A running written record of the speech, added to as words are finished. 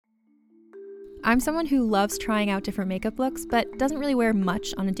I'm someone who loves trying out different makeup looks, but doesn't really wear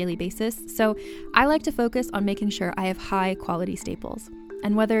much on a daily basis, so I like to focus on making sure I have high quality staples.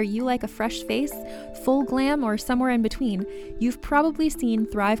 And whether you like a fresh face, full glam, or somewhere in between, you've probably seen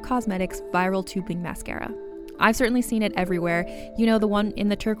Thrive Causemetics Viral Tubing Mascara. I've certainly seen it everywhere. You know, the one in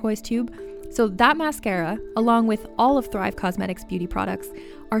the turquoise tube? So that mascara, along with all of Thrive Causemetics beauty products,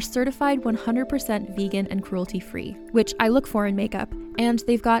 are certified 100% vegan and cruelty-free, which I look for in makeup, and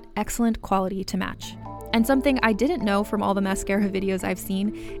they've got excellent quality to match. And something I didn't know from all the mascara videos I've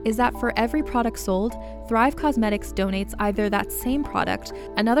seen is that for every product sold, Thrive Causemetics donates either that same product,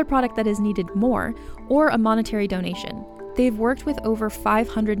 another product that is needed more, or a monetary donation. They've worked with over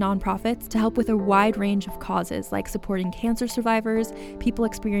 500 nonprofits to help with a wide range of causes like supporting cancer survivors, people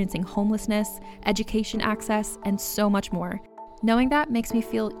experiencing homelessness, education access, and so much more. Knowing that makes me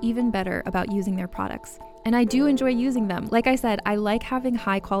feel even better about using their products. And I do enjoy using them. Like I said, I like having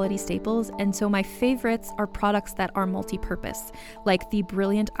high quality staples, and so my favorites are products that are multi-purpose, like the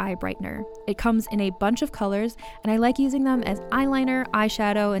Brilliant Eye Brightener. It comes in a bunch of colors, and I like using them as eyeliner,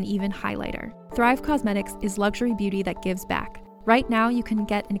 eyeshadow, and even highlighter. Thrive Causemetics is luxury beauty that gives back. Right now, you can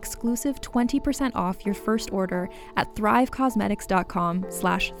get an exclusive 20% off your first order at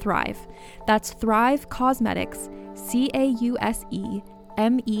thrivecausemetics.com/thrive. That's Thrive Causemetics,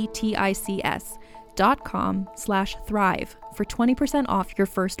 CAUSEMETICS.com/thrive for 20% off your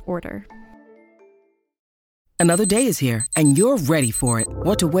first order. Another day is here, and you're ready for it.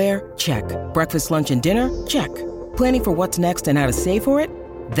 What to wear? Check. Breakfast, lunch, and dinner? Check. Planning for what's next and how to save for it?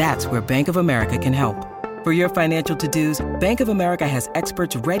 That's where Bank of America can help. For your financial to-dos, Bank of America has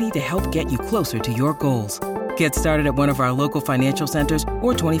experts ready to help get you closer to your goals. Get started at one of our local financial centers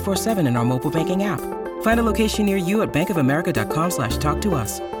or 24/7 in our mobile banking app. Find a location near you at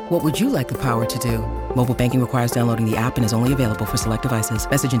bankofamerica.com/talktous. What would you like the power to do? Mobile banking requires downloading the app and is only available for select devices.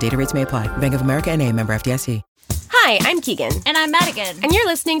 Message and data rates may apply. Bank of America N.A., member FDIC. Hi, I'm Keegan. And I'm Madigan. And you're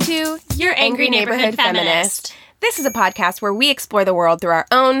listening to Your Angry Neighborhood Feminist. This is a podcast where we explore the world through our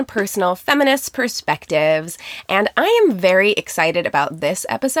own personal feminist perspectives. And I am very excited about this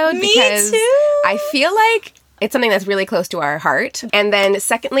episode because I feel like it's something that's really close to our heart. And then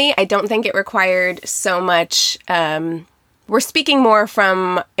secondly, I don't think it required so much, we're speaking more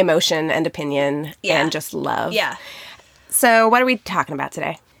from emotion and opinion and just love. Yeah. So what are we talking about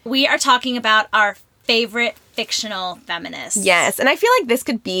today? We are talking about our favorite fictional feminists. Yes, and I feel like this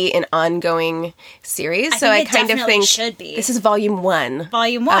could be an ongoing series. I kind of think should be. This is volume one.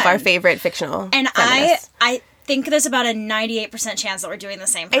 Volume one of our favorite fictional feminists. I think there's about a 98% chance that we're doing the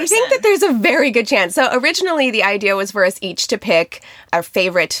same person. I think that there's a very good chance. So originally the idea was for us each to pick our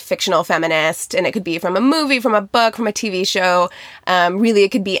favorite fictional feminist, and it could be from a movie, from a book, from a TV show. Really,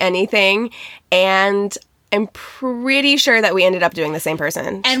 it could be anything. And I'm pretty sure that we ended up doing the same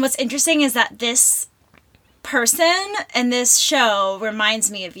person. And what's interesting is that this person and this show reminds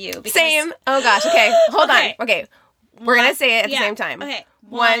me of you. Same. Oh gosh. Okay. Hold on. Okay. We're going to say it at the same time. Okay.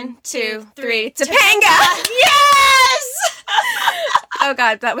 1, 2, 3. Topanga! Yes! Oh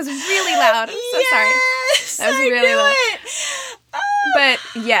god, that was really loud. I'm so sorry. That was really loud. But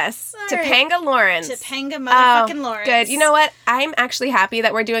yes, Topanga Lawrence. Topanga motherfucking Lawrence. Good. You know what? I'm actually happy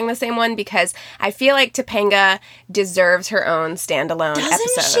that we're doing the same one because I feel like Topanga deserves her own standalone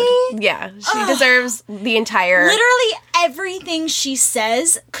episode. She? Yeah, she deserves the entire... Literally everything she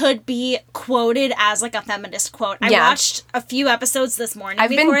says could be quoted as like a feminist quote. I watched a few episodes this morning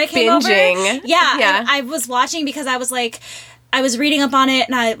before I came binging. over. Yeah. I was watching because I was like... I was reading up on it,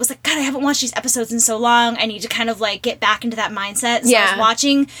 and I was like, God, I haven't watched these episodes in so long. I need to kind of, like, get back into that mindset. So I was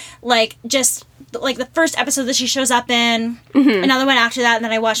watching, like, just, like, the first episode that she shows up in, another one after that, and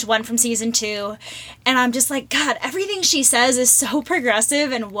then I watched one from season 2. And I'm just like, God, everything she says is so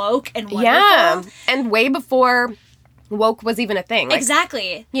progressive and woke and wonderful. Yeah, and way before woke was even a thing. Like,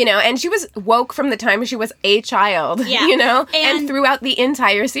 exactly. You know, and she was woke from the time she was a child, you know, and throughout the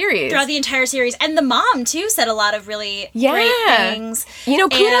entire series. And the mom, too, said a lot of really great things. You know,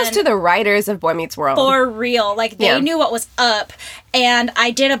 kudos to the writers of Boy Meets World. For real. Like, they knew what was up. And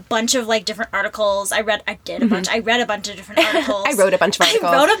I did a bunch of, like, different articles. I read a bunch of different articles. I wrote a bunch of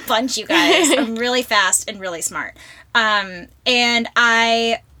articles. I wrote a bunch, you guys. I'm really fast and really smart. And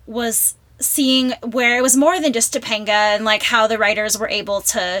I was seeing where it was more than just Topanga and like how the writers were able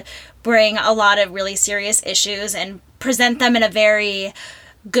to bring a lot of really serious issues and present them in a very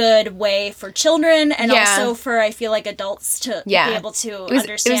good way for children and also for, I feel like, adults to be able to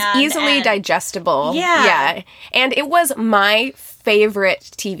understand. It was easily digestible. Yeah. And it was my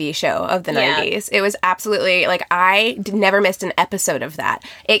favorite TV show of the 90s. It was absolutely, like, I never missed an episode of that.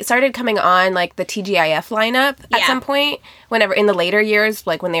 It started coming on, like, the TGIF lineup at some point, whenever, in the later years,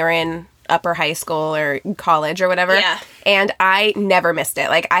 like, when they were in upper high school or college or whatever. Yeah. And I never missed it.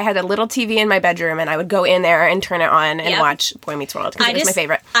 Like, I had a little TV in my bedroom, and I would go in there and turn it on and watch Boy Meets World, because it was my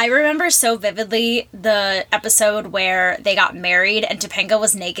favorite. I remember so vividly the episode where they got married and Topanga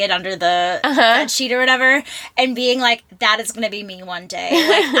was naked under the bed sheet or whatever, and being like, that is going to be me one day.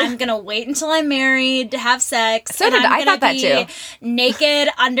 Like, I'm going to wait until I'm married to have sex. So did I. Thought that too. Naked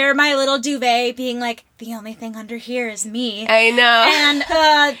under my little duvet, being like, the only thing under here is me. I know.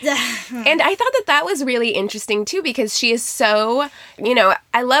 And and I thought that was really interesting too, because she is so, you know,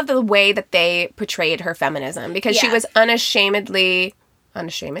 I love the way that they portrayed her feminism, because she was unashamedly,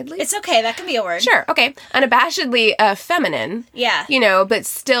 it's okay, that can be a word. Sure, okay. Unabashedly feminine. Yeah. You know, but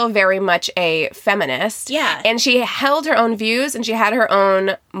still very much a feminist. Yeah. And she held her own views, and she had her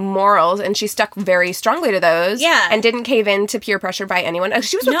own morals, and she stuck very strongly to those. Yeah. And didn't cave in to peer pressure by anyone.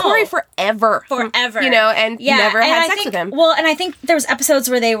 She was with Corey forever. Forever. You know, and never had sex with him. Well, and I think there was episodes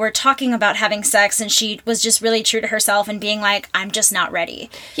where they were talking about having sex, and she was just really true to herself and being like, I'm just not ready.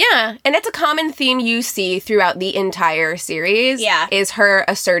 Yeah. And it's a common theme you see throughout the entire series. Yeah. Is her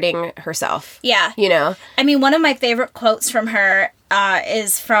asserting herself. Yeah. You know? I mean, one of my favorite quotes from her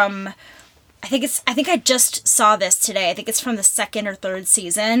is from, I think I just saw this today. I think it's from the 2nd or 3rd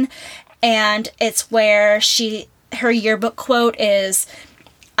season. And it's where her yearbook quote is,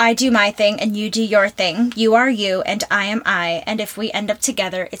 I do my thing and you do your thing. You are you and I am I. And if we end up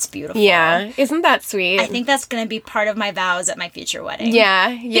together, it's beautiful. Yeah. Isn't that sweet? I think that's going to be part of my vows at my future wedding. Yeah.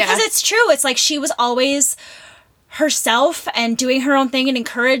 Yeah. Because it's true. It's like she was always herself and doing her own thing, and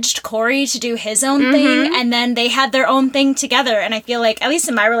encouraged Corey to do his own thing, and then they had their own thing together. And I feel like, at least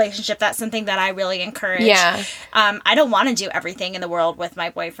in my relationship, that's something that I really encourage. Yeah. I don't want to do everything in the world with my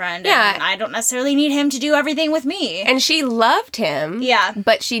boyfriend. Yeah. And I don't necessarily need him to do everything with me. And she loved him. Yeah.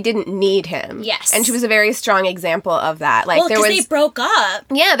 But she didn't need him. Yes. And she was a very strong example of that. Like, well, because they broke up.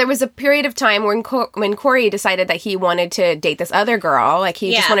 Yeah, there was a period of time when Corey decided that he wanted to date this other girl. Like,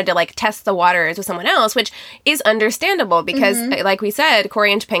 he just wanted to, like, test the waters with someone else, which is understandable because, like we said,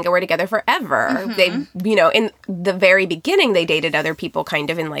 Corey and Topanga were together forever. They, you know, in the very beginning, they dated other people kind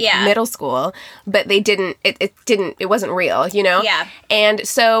of in, like, middle school, but they didn't, it wasn't real, you know? Yeah. And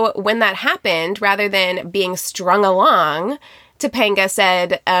so when that happened, rather than being strung along, Topanga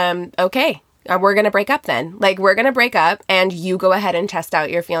said, okay, we're going to break up then. Like, we're going to break up, and you go ahead and test out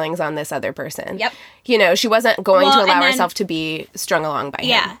your feelings on this other person. Yep. You know, she wasn't going to allow herself to be strung along by him.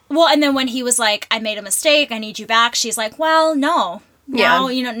 Yeah. Well, and then when he was like, I made a mistake, I need you back, she's like, well, no. Now,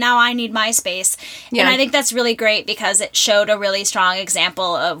 you know, now I need my space. Yeah. And I think that's really great because it showed a really strong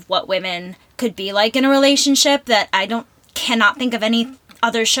example of what women could be like in a relationship that cannot think of any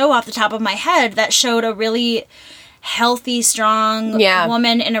other show off the top of my head that showed a really healthy, strong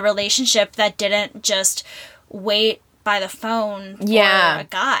woman in a relationship that didn't just wait by the phone for a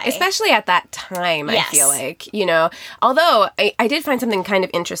guy. Especially at that time, I feel like, you know. Although, I did find something kind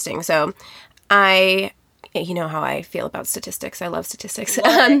of interesting. So, you know how I feel about statistics. I love statistics.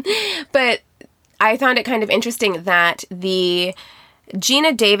 But I found it kind of interesting that the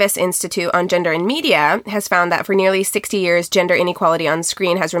Gina Davis Institute on Gender and Media has found that for nearly 60 years, gender inequality on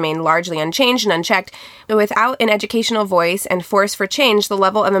screen has remained largely unchanged and unchecked. But without an educational voice and force for change, the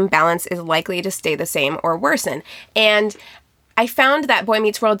level of imbalance is likely to stay the same or worsen. And I found that Boy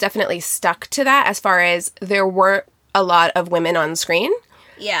Meets World definitely stuck to that, as far as there weren't a lot of women on screen.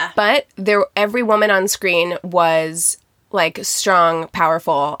 Yeah. But every woman on screen was, like, strong,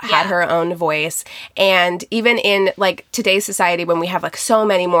 powerful, had her own voice. And even in, like, today's society, when we have, like, so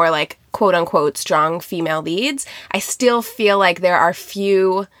many more, like, quote-unquote strong female leads, I still feel like there are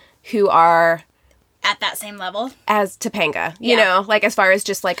few who are at that same level as Topanga, you know, like, as far as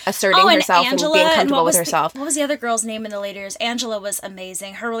just, like, asserting herself and being comfortable with herself. What was the other girl's name in the later years? Angela was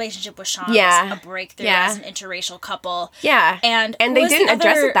amazing. Her relationship with Sean was a breakthrough as an interracial couple. Yeah. And they didn't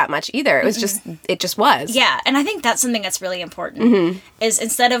address it that much either. It was it just was. Yeah. And I think that's something that's really important, is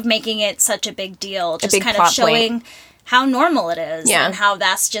instead of making it such a big deal, just kind of showing how normal it is and how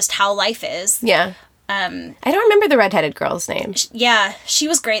that's just how life is. Yeah. I don't remember the redheaded girl's name. Yeah, she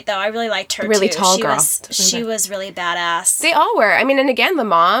was great, though. I really liked her, really too. Tall girl. She was really badass. They all were. I mean, and again, the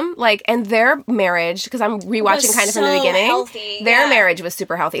mom, like, and their marriage, because I'm rewatching kind of from the beginning. Healthy. Their marriage was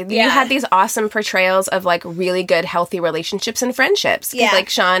super healthy. You had these awesome portrayals of, like, really good, healthy relationships and friendships. Yeah. Like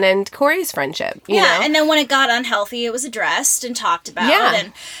Sean and Corey's friendship, you know? And then when it got unhealthy, it was addressed and talked about. Yeah.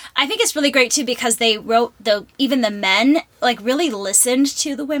 And I think it's really great, too, because they wrote, even the men, like, really listened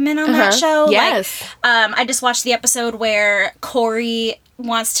to the women on that show. Yes. Like, I just watched the episode where Corey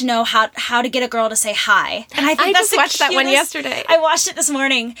wants to know how to get a girl to say hi. And I think just watched that one yesterday. I watched it this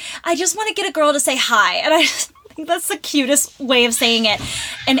morning. I just want to get a girl to say hi. And I think that's the cutest way of saying it.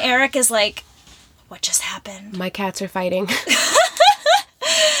 And Eric is like, what just happened? My cats are fighting.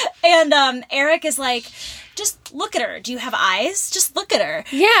 And Eric is like, just look at her. Do you have eyes? Just look at her.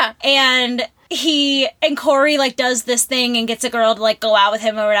 Yeah. And Corey, like, does this thing and gets a girl to, like, go out with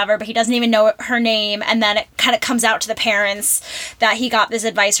him or whatever, but he doesn't even know her name. And then it kind of comes out to the parents that he got this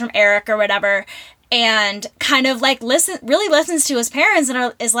advice from Eric or whatever. And kind of, like, really listens to his parents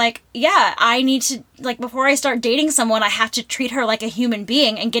and is like, yeah, I need to, like, before I start dating someone, I have to treat her like a human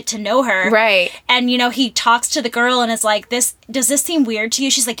being and get to know her. Right. And, you know, he talks to the girl and is like, does this seem weird to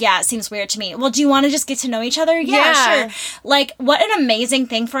you? She's like, yeah, it seems weird to me. Well, do you want to just get to know each other? Yeah, sure. Like, what an amazing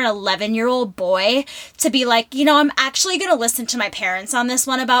thing for an 11-year-old boy to be like, you know, I'm actually going to listen to my parents on this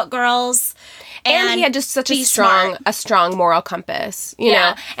one about girls. And he had just such a strong moral compass, you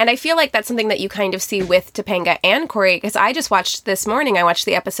know? And I feel like that's something that you kind of see with Topanga and Corey, because I just watched this morning, I watched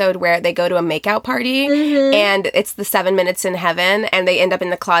the episode where they go to a makeout party, and it's the 7 minutes in heaven, and they end up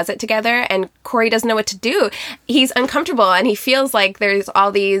in the closet together, and Corey doesn't know what to do. He's uncomfortable, and he feels like there's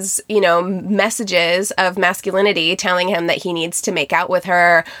all these, you know, messages of masculinity telling him that he needs to make out with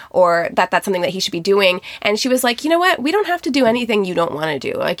her, or that that's something that he should be doing. And she was like, you know what? We don't have to do anything you don't want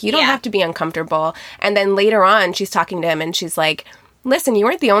to do. Like, you don't have to be uncomfortable. And then later on, she's talking to him and she's like, listen, you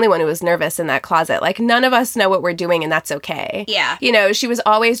weren't the only one who was nervous in that closet. Like, none of us know what we're doing and that's okay. Yeah. You know, she was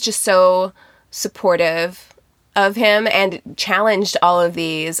always just so supportive of him and challenged all of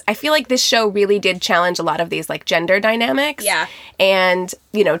these. I feel like this show really did challenge a lot of these, like, gender dynamics. Yeah. And,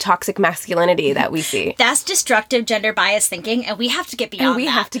 you know, toxic masculinity that we see. That's destructive gender bias thinking, and we have to get beyond that.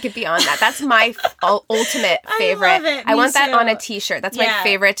 Have to get beyond that. That's my ultimate favorite. I love it. I want that too. On a t-shirt. That's my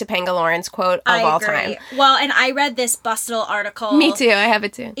favorite Topanga Lawrence quote of all time. Well, and I read this Bustle article. Me too. I have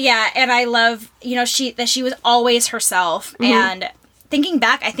it too. Yeah, and I love, you know, that she was always herself, and thinking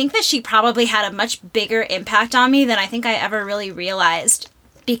back, I think that she probably had a much bigger impact on me than I think I ever really realized,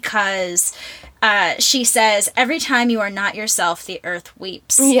 because she says, every time you are not yourself, the earth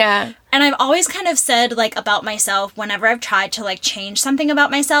weeps. Yeah. And I've always kind of said, like, about myself, whenever I've tried to, like, change something about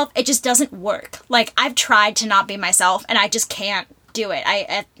myself, it just doesn't work. Like, I've tried to not be myself, and I just can't do it.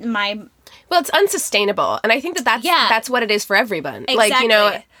 Well, it's unsustainable, and I think that's what it is for everyone. Exactly. Like, you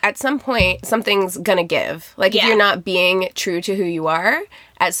know, at some point, something's gonna give. Like, if you're not being true to who you are,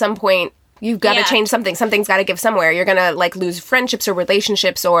 at some point, you've got to change something. Something's got to give somewhere. You're gonna, like, lose friendships or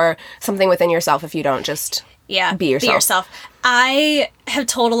relationships or something within yourself if you don't just be yourself. I have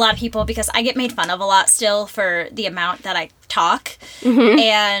told a lot of people, because I get made fun of a lot still for the amount that I talk,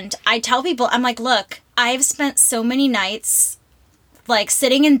 and I tell people, I'm like, look, I've spent so many nights, like,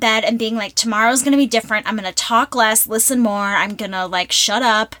 sitting in bed and being like, tomorrow's gonna be different. I'm gonna talk less, listen more. I'm gonna, like, shut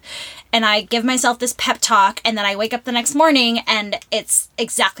up. And I give myself this pep talk, and then I wake up the next morning, and it's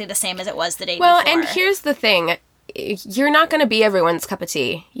exactly the same as it was the day before. Well, and here's the thing. You're not going to be everyone's cup of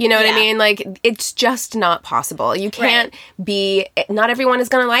tea. You know what I mean? Like, it's just not possible. You can't be... Not everyone is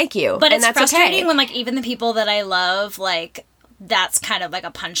going to like you. But and it's frustrating okay. when, like, even the people that I love, like... That's kind of like a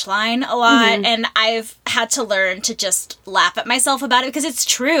punchline a lot, and I've had to learn to just laugh at myself about it, because it's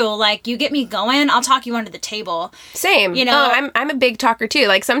true. Like, you get me going, I'll talk you under the table. Same. You know, I'm a big talker too.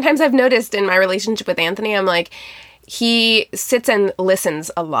 Like, sometimes I've noticed in my relationship with Anthony, I'm like, he sits and listens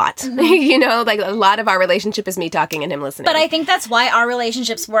a lot. You know, like, a lot of our relationship is me talking and him listening. But I think that's why our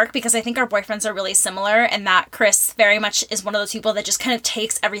relationships work, because I think our boyfriends are really similar, and that Chris very much is one of those people that just kind of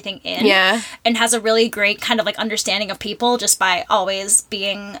takes everything in. Yeah. And has a really great kind of, like, understanding of people just by always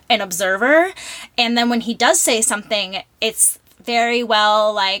being an observer. And then when he does say something, it's very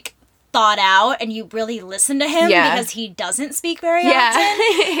well, like, thought out, and you really listen to him because he doesn't speak very often.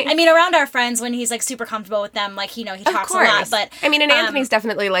 I mean, around our friends, when he's, like, super comfortable with them, like, you know, he talks a lot. But I mean, and Anthony's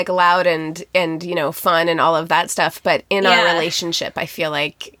definitely, like, loud and you know, fun and all of that stuff. But in our relationship, I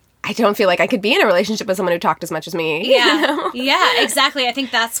don't feel like I could be in a relationship with someone who talked as much as me. Yeah, you know? Yeah, exactly. I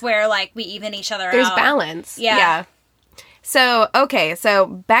think that's where, like, we even each other out. There's balance. Yeah. So, okay, so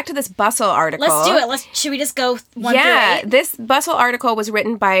back to this Bustle article. Let's do it. Should we just go one through 8? This Bustle article was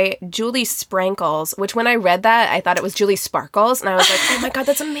written by Julie Sprankles, which when I read that, I thought it was Julie Sparkles, and I was like, oh my god,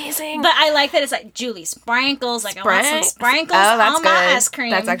 that's amazing. But I like that it's like Julie Sprankles, like I want some sprinkles on my ice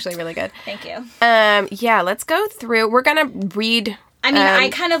cream. That's actually really good. Thank you. Let's go through. We're gonna read... I mean, I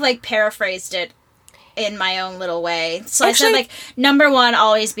kind of, like, paraphrased it in my own little way. So actually, I said, like, number 1,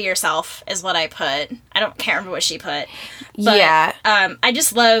 always be yourself is what I put. I can't remember what she put. But, I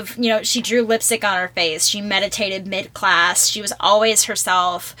just love, you know, she drew lipstick on her face. She meditated mid-class. She was always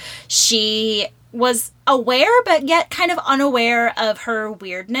herself. She was aware, but yet kind of unaware of her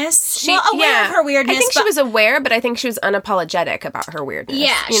weirdness. Aware of her weirdness. I think she was aware, but I think she was unapologetic about her weirdness.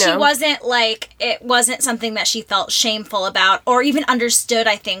 Yeah, you know? She wasn't it wasn't something that she felt shameful about, or even understood,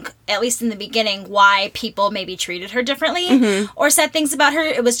 I think, at least in the beginning, why people maybe treated her differently, or said things about her.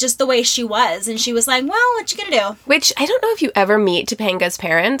 It was just the way she was, and she was like, well, what you gonna do? Which, I don't know if you ever meet Topanga's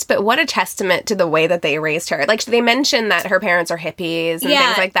parents, but what a testament to the way that they raised her. Like, they mentioned that her parents are hippies and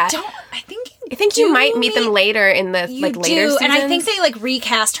things like that. I think you might meet them later in the later seasons. And I think they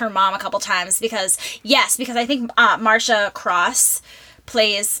recast her mom a couple times because I think Marcia Cross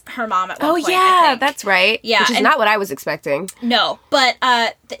plays her mom at one point. Oh yeah, that's right. Yeah, which is not what I was expecting. No, but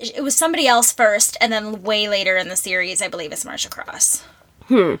it was somebody else first, and then way later in the series, I believe it's Marcia Cross.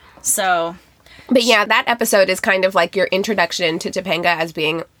 So. But yeah, that episode is kind of like your introduction to Topanga as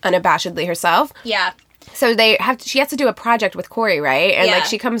being unabashedly herself. Yeah. So she has to do a project with Corey, right? And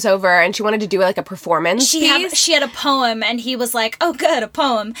she comes over and she wanted to do a performance piece. She had a poem, and he was like, "Oh, good, a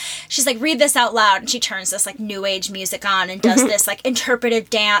poem." She's like, "Read this out loud," and she turns this new age music on and does this interpretive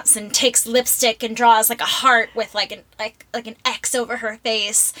dance and takes lipstick and draws a heart with an X over her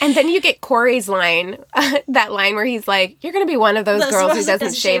face. And then you get Corey's line, that line where he's like, "You're gonna be one of those girls who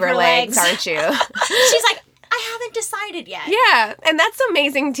doesn't shave her legs, aren't you?" She's like, I haven't decided yet. Yeah, and that's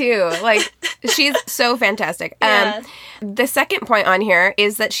amazing too. She's so fantastic. Yeah. The second point on here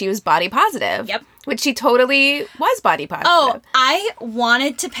is that she was body positive. Yep. Which she totally was body positive. Oh, I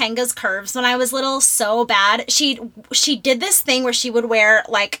wanted Topanga's curves when I was little so bad. She did this thing where she would wear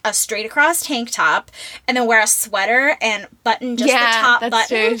a straight across tank top and then wear a sweater and button just the top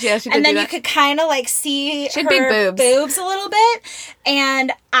button. True. Yeah, she did and then do you that. could kind of see she had her big boobs a little bit.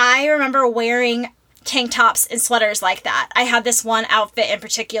 And I remember wearing tank tops and sweaters like that. I had this one outfit in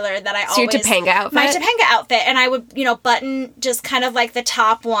particular that I always... your Topanga outfit? My Topanga outfit. And I would, button just kind of the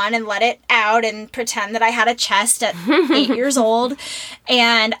top one and let it out and pretend that I had a chest at 8 years old.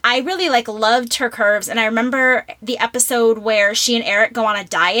 And I really, loved her curves. And I remember the episode where she and Eric go on a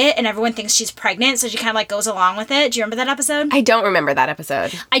diet and everyone thinks she's pregnant, so she kind of, goes along with it. Do you remember that episode? I don't remember that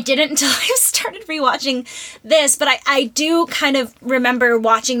episode. I didn't until I started rewatching this, but I do kind of remember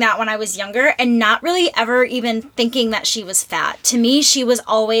watching that when I was younger and not really ever even thinking that she was fat. To me, she was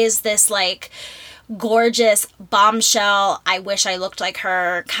always this gorgeous bombshell, I wish I looked like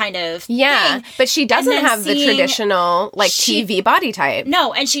her kind of thing. But she doesn't have the traditional TV body type.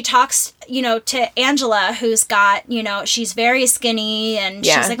 No, and she talks, to Angela, who's got, she's very skinny, and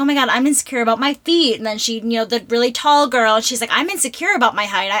she's like, oh my god, I'm insecure about my feet. And then she, the really tall girl, and she's like, I'm insecure about my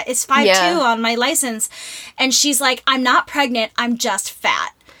height. It's 5'2" on my license. And she's like, I'm not pregnant, I'm just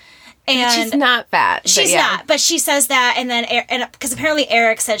fat. And she's not fat. She's not, but she says that, and then because apparently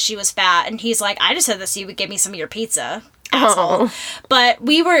Eric said she was fat, and he's like, I just said this so you would give me some of your pizza, asshole. But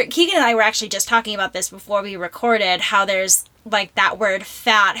Keegan and I were actually just talking about this before we recorded, how there's that word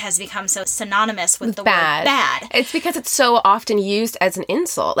fat has become so synonymous with the word bad. It's because it's so often used as an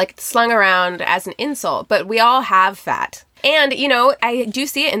insult, slung around as an insult, but we all have fat. And, I do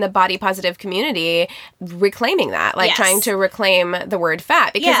see it in the body positive community reclaiming that, trying to reclaim the word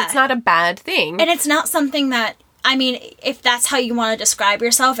fat, because it's not a bad thing. And it's not something that, if that's how you want to describe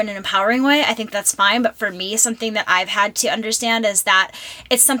yourself in an empowering way, I think that's fine. But for me, something that I've had to understand is that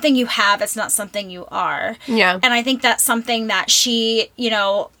it's something you have, it's not something you are. Yeah. And I think that's something that she,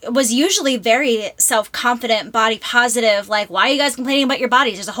 was usually very self-confident, body positive. Why are you guys complaining about your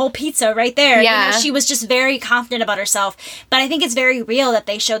bodies? There's a whole pizza right there. Yeah. She was just very confident about herself. But I think it's very real that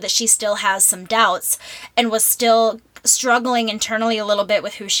they showed that she still has some doubts and was still struggling internally a little bit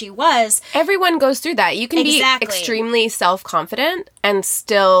with who she was. Everyone goes through that. You can be extremely self-confident and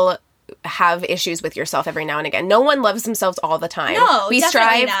still have issues with yourself every now and again. No one loves themselves all the time. No, we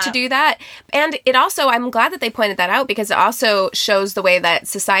strive to do that. And it also, I'm glad that they pointed that out, because it also shows the way that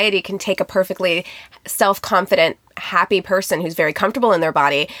society can take a perfectly self-confident, happy person who's very comfortable in their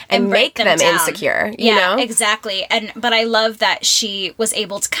body and make them insecure. You know? Exactly. But I love that she was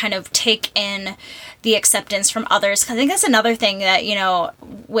able to kind of take in the acceptance from others. Because I think that's another thing that,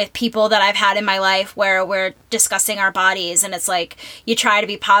 with people that I've had in my life where we're discussing our bodies and it's you try to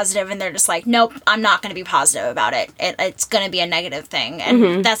be positive and they're just like, nope, I'm not going to be positive about it. It's going to be a negative thing.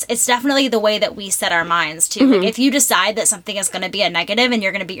 And it's definitely the way that we set our minds too. If you decide that something is going to be a negative and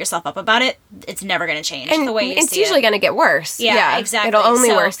you're going to beat yourself up about it, it's never going to change the way you see it. It's usually going to get worse. Yeah, exactly. It'll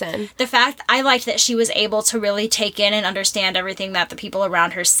only worsen. The fact, I liked that she was able to really take in and understand everything that the people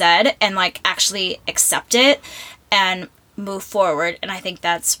around her said and actually accept it. And move forward, and I think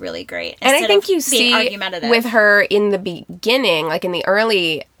that's really great. And I think you see argumentative. with her in the beginning, like in the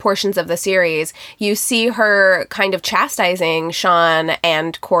early portions of the series, you see her kind of chastising Sean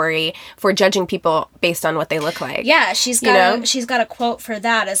and Corey for judging people based on what they look like. Yeah, she's got a quote for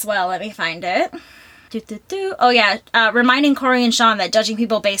that as well. Let me find it. Oh yeah, reminding Corey and Sean that judging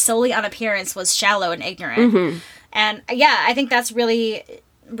people based solely on appearance was shallow and ignorant. Mm-hmm. And yeah, I think that's really,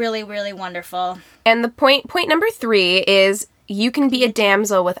 really, really wonderful. And the point number 3 is you can be a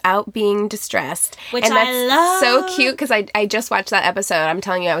damsel without being distressed. Which and that's I love. so cute because I just watched that episode. I'm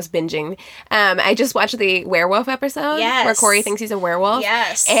telling you, I was binging. I just watched the werewolf episode where Corey thinks he's a werewolf.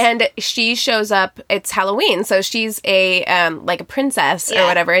 Yes. And she shows up, it's Halloween, so she's a like a princess or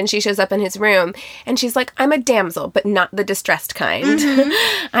whatever, and she shows up in his room and she's like, I'm a damsel, but not the distressed kind.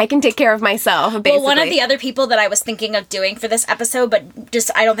 Mm-hmm. I can take care of myself, basically. Well, one of the other people that I was thinking of doing for this episode, but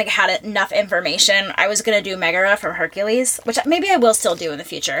just I don't think I had enough information, I was going to do Megara from Hercules, which maybe I will still do in the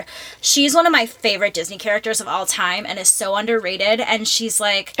future. She's one of my favorite Disney characters of all time and is so underrated. And she's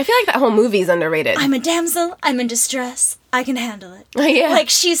like, I feel like that whole movie's underrated. I'm a damsel. I'm in distress. I can handle it. Yeah.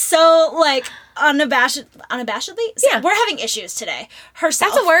 Like, she's so, like, unabashedly? Yeah. We're having issues today.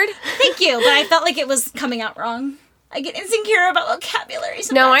 Herself. That's a word. Thank you. But I felt like it was coming out wrong. I get insecure about vocabulary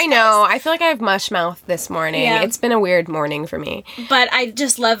sometimes. No, I know. I feel like I have mush mouth this morning. Yeah. It's been a weird morning for me. But I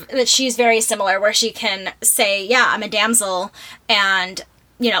just love that she's very similar, where she can say, yeah, I'm a damsel, and,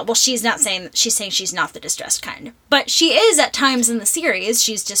 you know, well, she's saying she's not the distressed kind. But she is at times in the series.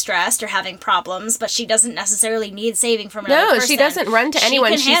 She's distressed or having problems, but she doesn't necessarily need saving from another person. She doesn't run to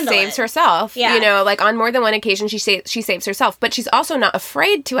anyone. She saves herself. Yeah. You know, like on more than one occasion, she saves herself. But she's also not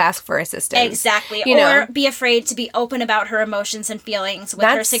afraid to ask for assistance. Exactly. You know? Be afraid to be open about her emotions and feelings with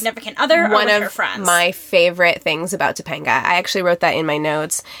her significant other or with her friends. One of my favorite things about Topanga. I actually wrote that in my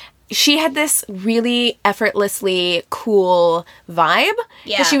notes. She had this really effortlessly cool vibe.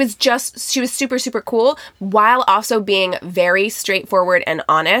 Yeah. She was super, super cool while also being very straightforward and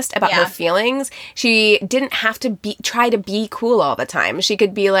honest about her feelings. She didn't have to try to be cool all the time. She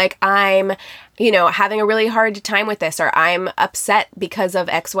could be like, I'm, you know, having a really hard time with this, or I'm upset because of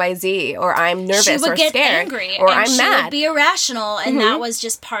XYZ, or I'm nervous or scared. She would get angry, or and I'm mad. She would be irrational, and that was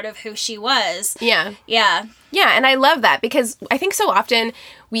just part of who she was. Yeah. Yeah. Yeah, and I love that because I think so often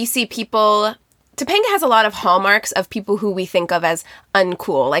we see people... Topanga has a lot of hallmarks of people who we think of as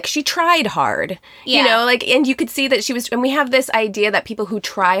uncool. Like, she tried hard. Yeah. You know, like, and you could see that she was... And we have this idea that people who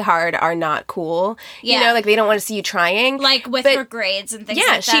try hard are not cool. Yeah. You know, like, they don't want to see you trying. Like, with her grades and things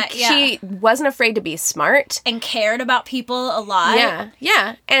like that. She wasn't afraid to be smart. And cared about people a lot. Yeah,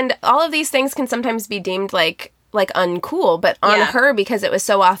 yeah. And all of these things can sometimes be deemed like uncool, but on her, because it was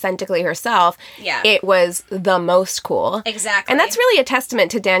so authentically herself, it was the most cool. Exactly. And that's really a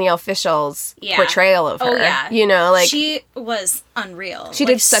testament to Danielle Fishel's portrayal of her. Oh, yeah. You know, like... She was unreal. She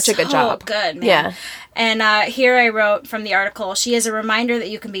did such a good job. Good, man. Yeah. And here I wrote from the article, she is a reminder that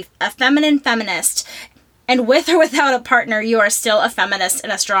you can be a feminine feminist, and with or without a partner, you are still a feminist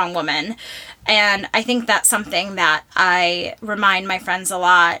and a strong woman. And I think that's something that I remind my friends a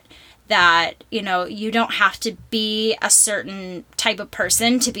lot, that, you know, you don't have to be a certain type of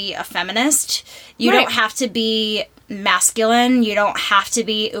person to be a feminist. You don't have to be masculine. You don't have to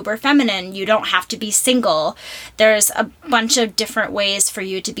be uber feminine. You don't have to be single. There's a bunch of different ways for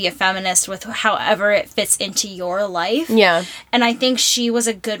you to be a feminist with however it fits into your life. Yeah. And I think she was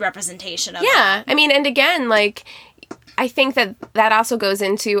a good representation of that. Yeah. I mean, and again, like, I think that also goes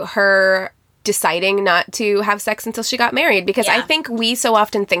into her deciding not to have sex until she got married, because I think we so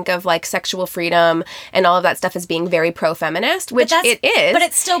often think of like sexual freedom and all of that stuff as being very pro-feminist, which it is. But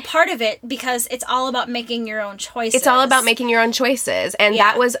it's still part of it, because it's all about making your own choices. It's all about making your own choices. And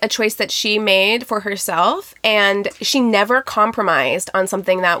that was a choice that she made for herself, and she never compromised on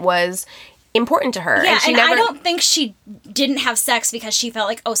something that was important to her. Yeah, and I don't think she didn't have sex because she felt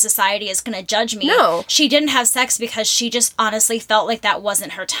like, oh, society is going to judge me. No. She didn't have sex because she just honestly felt like that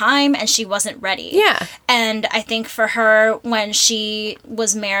wasn't her time and she wasn't ready. Yeah. And I think for her, when she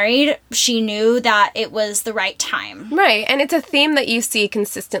was married, she knew that it was the right time. Right. And it's a theme that you see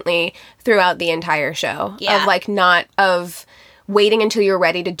consistently throughout the entire show. Yeah. Of like, not of waiting until you're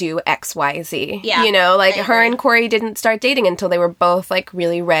ready to do X, Y, Z. Yeah, you know, like I her agree. and Corey didn't start dating until they were both like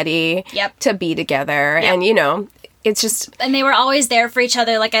really ready to be together. Yep. And, you know, it's just... And they were always there for each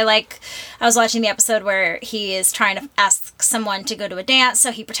other. I was watching the episode where he is trying to ask someone to go to a dance,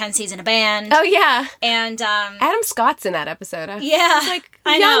 so he pretends he's in a band. Oh, yeah. And, Adam Scott's in that episode. Yeah. It's like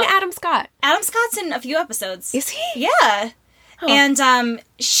I young know. Adam Scott. Adam Scott's in a few episodes. Is he? Yeah. And,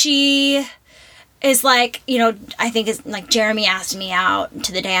 she... is like, you know, I think it's like Jeremy asked me out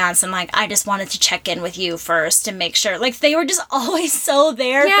to the dance and like I just wanted to check in with you first and make sure. Like they were just always so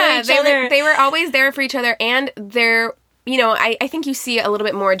there for each other. They were always there for each other, and they're, you know, I think you see a little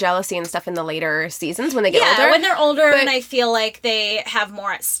bit more jealousy and stuff in the later seasons when they get older. Yeah, when they're older, and I feel like they have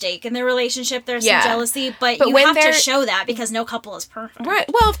more at stake in their relationship. There's some jealousy, but you have to show that because no couple is perfect. Right.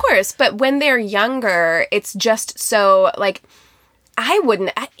 Well, of course. But when they're younger, it's just so, like, I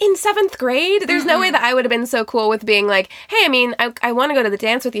wouldn't, in 7th grade, there's no way that I would have been so cool with being like, hey, I mean, I want to go to the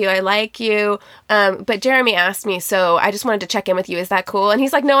dance with you. I like you. But Jeremy asked me, so I just wanted to check in with you. Is that cool? And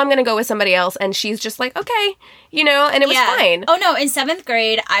he's like, no, I'm going to go with somebody else. And she's just like, okay, you know, and it was fine. Oh, no, in 7th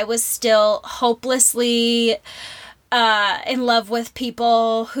grade, I was still hopelessly in love with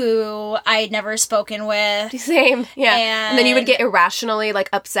people who I'd never spoken with. Same, yeah. And then you would get irrationally, like,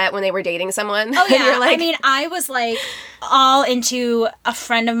 upset when they were dating someone. Oh, yeah. You're like, I mean, I was, like, all into a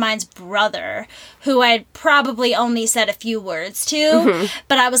friend of mine's brother who I'd probably only said a few words to,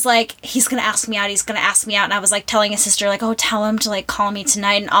 but I was like, he's gonna ask me out, and I was, like, telling his sister, like, oh, tell him to, like, call me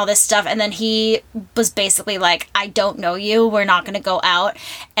tonight and all this stuff, and then he was basically like, I don't know you, we're not gonna go out,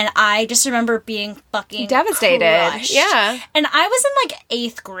 and I just remember being fucking devastated. crushed. Yeah. And I was in, like,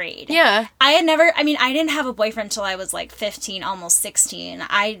 8th grade. Yeah. I didn't have a boyfriend until I was, like, 15, almost 16.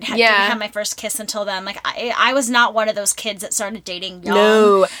 I didn't have my first kiss until then. Like, I was not one of those kids that started dating young.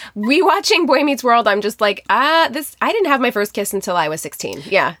 No. Rewatching Boy Meets World, I'm just like, I didn't have my first kiss until I was 16.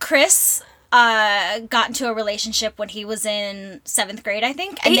 Yeah. Chris got into a relationship when he was in 7th grade, I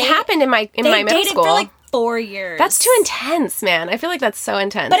think. And it happened in my middle school. They dated for, like, 4 years. That's too intense, man. I feel like that's so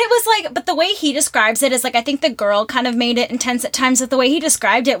intense. But it was like, but the way he describes it is like, I think the girl kind of made it intense at times, but the way he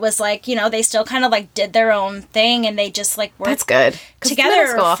described it was like, you know, they still kind of like did their own thing and they just like worked that's good. together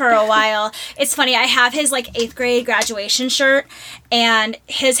for a while. It's funny, I have his like 8th grade graduation shirt and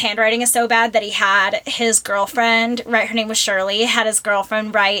his handwriting is so bad that he had his girlfriend, right, her name was Shirley, had his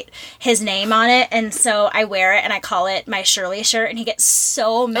girlfriend write his name on it, and so I wear it and I call it my Shirley shirt, and he gets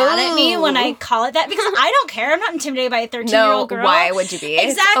so mad at me when I call it that because I don't care. I'm not intimidated by a 13-year-old girl. Why would you be?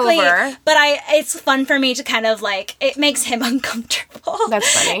 Exactly. It's over. But it's fun for me to kind of like, it makes him uncomfortable.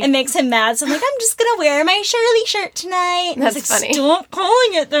 That's funny. It makes him mad. So I'm like, I'm just going to wear my Shirley shirt tonight. And That's he's like, funny. Stop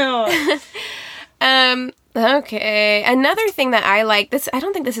calling it that. Okay. Another thing that I like, I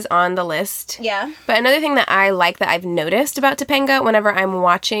don't think this is on the list. Yeah. But another thing that I like that I've noticed about Topanga whenever I'm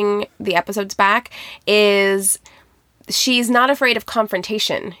watching the episodes back is she's not afraid of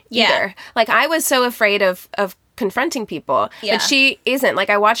confrontation either. Like, I was so afraid of confronting people, but she isn't. Like,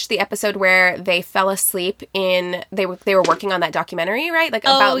 I watched the episode where they fell asleep they were working on that documentary, right? Like,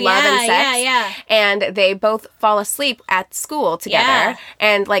 about love and sex. And they both fall asleep at school together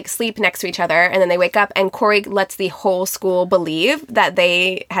and like sleep next to each other, and then they wake up and Corey lets the whole school believe that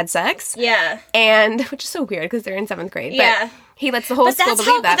they had sex. Yeah. And which is so weird because they're in 7th grade. Yeah. But he lets the whole school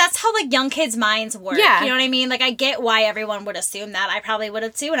believe that. But that's how, like, young kids' minds work. Yeah. You know what I mean? Like, I get why everyone would assume that. I probably would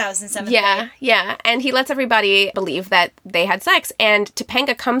have, too, when I was in 7th grade. Yeah. And he lets everybody believe that they had sex. And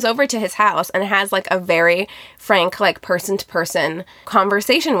Topanga comes over to his house and has, like, a very frank, like, person-to-person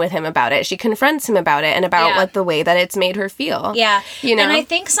conversation with him about it. She confronts him about it and about, like, the way that it's made her feel. Yeah. You know? And I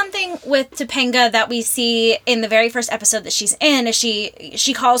think something with Topanga that we see in the very first episode that she's in is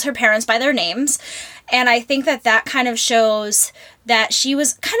she calls her parents by their names. And I think that kind of shows that she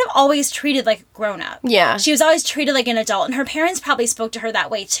was kind of always treated like a grown-up. Yeah. She was always treated like an adult, and her parents probably spoke to her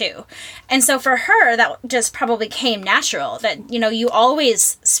that way, too. And so for her, that just probably came natural, that, you know, you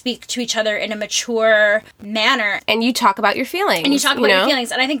always speak to each other in a mature manner. And you talk about your feelings. And you talk about your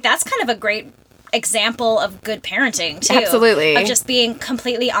feelings. And I think that's kind of a great example of good parenting, too. Absolutely. Of just being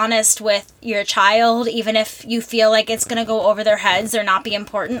completely honest with your child, even if you feel like it's going to go over their heads or not be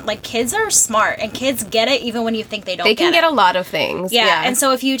important. Like, kids are smart, and kids get it even when you think they don't get it. They can get a lot of things. Yeah, and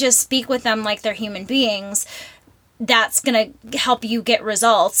so if you just speak with them like they're human beings, that's going to help you get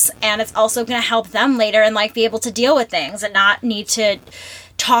results, and it's also going to help them later and, like, be able to deal with things and not need to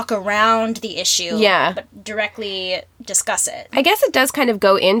talk around the issue, but directly discuss it. I guess it does kind of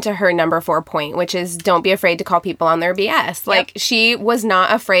go into her number 4 point, which is don't be afraid to call people on their BS. Like, she was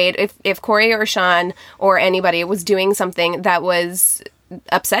not afraid if Corey or Sean or anybody was doing something that was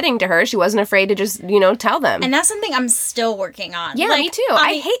upsetting to her, she wasn't afraid to just, you know, tell them. And that's something I'm still working on. Yeah, like, me too.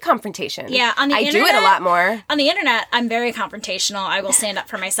 I hate confrontation. Yeah, on the internet. I do it a lot more. On the internet, I'm very confrontational. I will stand up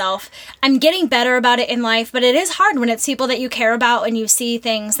for myself. I'm getting better about it in life, but it is hard when it's people that you care about and you see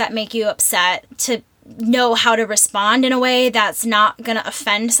things that make you upset to know how to respond in a way that's not going to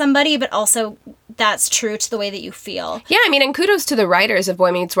offend somebody, but also that's true to the way that you feel. Yeah, I mean, and kudos to the writers of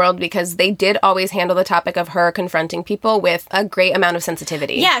Boy Meets World, because they did always handle the topic of her confronting people with a great amount of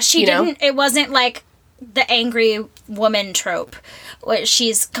sensitivity. Yeah, she didn't, it wasn't like the angry woman trope, where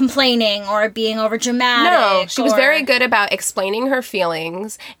she's complaining or being overdramatic. No, she was very good about explaining her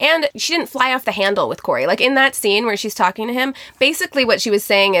feelings, and she didn't fly off the handle with Corey. Like, in that scene where she's talking to him, basically what she was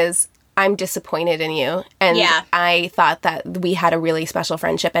saying is, I'm disappointed in you, and I thought that we had a really special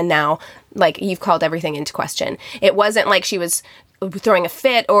friendship, and now, like, you've called everything into question. It wasn't like she was throwing a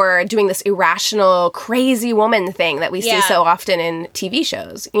fit or doing this irrational, crazy woman thing that we see so often in TV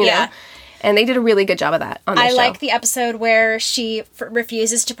shows, you know? And they did a really good job of that on the show. I like the episode where she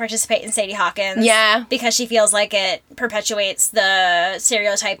refuses to participate in Sadie Hawkins. Yeah. Because she feels like it perpetuates the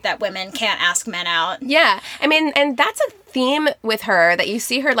stereotype that women can't ask men out. Yeah. I mean, and that's a theme with her, that you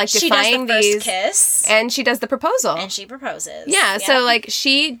see her, like, defying these... She does the first kiss. And she does the proposal. And she proposes. Yeah, so, like,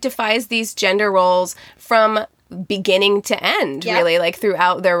 she defies these gender roles from beginning to end, really, like,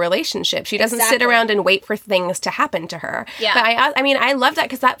 throughout their relationship. She doesn't sit around and wait for things to happen to her. Yeah. But I mean, I love that,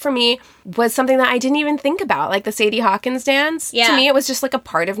 because that, for me, was something that I didn't even think about. Like, the Sadie Hawkins dance, to me, it was just, like, a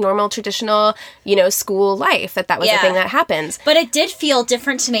part of normal, traditional, you know, school life, that was a thing that happens. But it did feel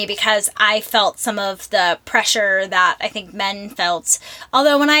different to me, because I felt some of the pressure that I think men felt.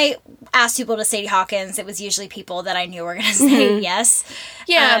 Although when I asked people to Sadie Hawkins, it was usually people that I knew were going to say yes.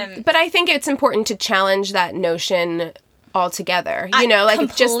 Yeah, but I think it's important to challenge that notion altogether. You know,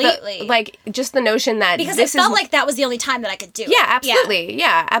 like, just the notion that because it felt like that was the only time that I could do it. Yeah, absolutely.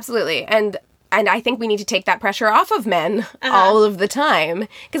 Yeah, absolutely. And I think we need to take that pressure off of men all of the time.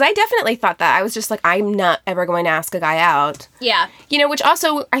 Because I definitely thought that. I was just like, I'm not ever going to ask a guy out. Yeah. You know, which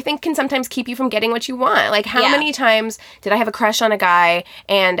also I think can sometimes keep you from getting what you want. Like, how many times did I have a crush on a guy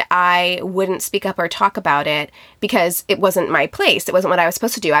and I wouldn't speak up or talk about it because it wasn't my place? It wasn't what I was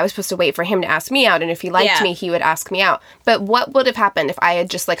supposed to do. I was supposed to wait for him to ask me out. And if he liked me, he would ask me out. But what would have happened if I had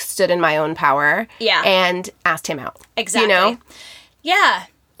just, like, stood in my own power and asked him out? Exactly. You know? Yeah.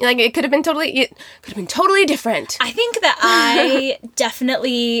 Like, it could have been totally different. I think that I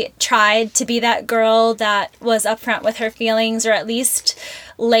definitely tried to be that girl that was upfront with her feelings, or at least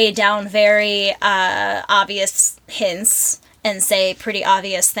lay down very obvious hints and say pretty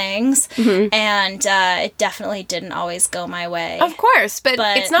obvious things. And it definitely didn't always go my way. Of course, but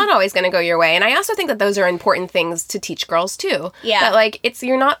it's not always going to go your way. And I also think that those are important things to teach girls, too. Yeah. That, like,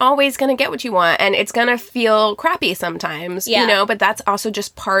 you're not always going to get what you want, and it's going to feel crappy sometimes, you know, but that's also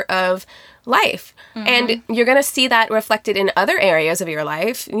just part of life. And you're going to see that reflected in other areas of your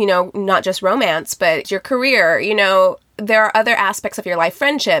life, you know, not just romance, but your career, you know. There are other aspects of your life,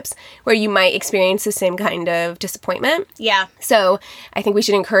 friendships, where you might experience the same kind of disappointment. Yeah. So I think we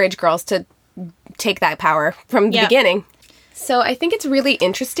should encourage girls to take that power from the beginning. So I think it's really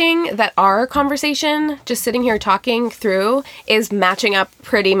interesting that our conversation, just sitting here talking through, is matching up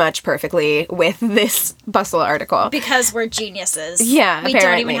pretty much perfectly with this Bustle article. Because we're geniuses. Yeah, we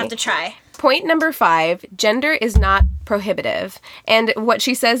don't even have to try. Point number 5, gender is not prohibitive. And what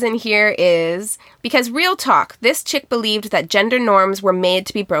she says in here is, because real talk, this chick believed that gender norms were made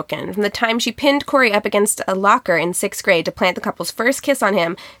to be broken. From the time she pinned Corey up against a locker in 6th grade to plant the couple's first kiss on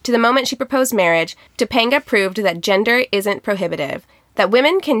him, to the moment she proposed marriage, Topanga proved that gender isn't prohibitive. That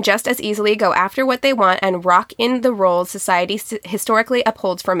women can just as easily go after what they want and rock in the roles society historically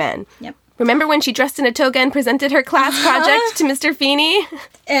upholds for men. Yep. Remember when she dressed in a toga and presented her class project to Mr. Feeney?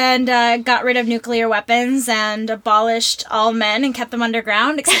 And got rid of nuclear weapons and abolished all men and kept them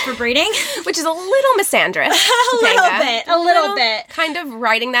underground, except for breeding. Which is a little misandrous. A little bit. Kind of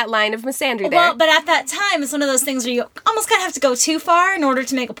riding that line of misandry there. Well, but at that time, it's one of those things where you almost kind of have to go too far in order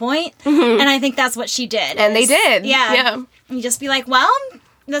to make a point. And I think that's what she did. And they did. Yeah. You just be like, well,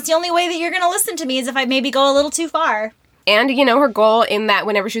 that's the only way that you're going to listen to me is if I maybe go a little too far. And, you know, her goal in that,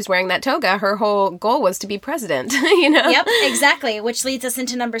 whenever she was wearing that toga, her whole goal was to be president, you know? Yep, exactly. Which leads us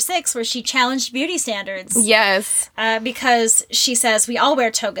into number 6, where she challenged beauty standards. Yes. Because she says, we all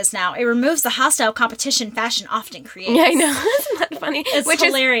wear togas now. It removes the hostile competition fashion often creates. Yeah, I know. Isn't that funny? It's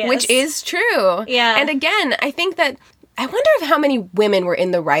hilarious. Which is true. Yeah. And again, I think that, I wonder if how many women were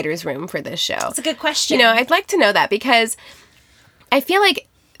in the writer's room for this show. That's a good question. You know, I'd like to know that, because I feel like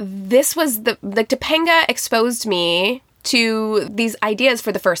this was Topanga exposed me to these ideas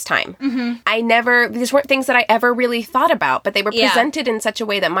for the first time. These weren't things that I ever really thought about, but they were presented in such a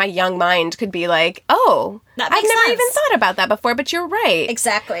way that my young mind could be like, oh, That makes I've never sense. even thought about that before, but you're right.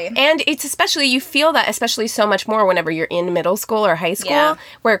 Exactly. And it's especially, you feel that especially so much more whenever you're in middle school or high school, Yeah.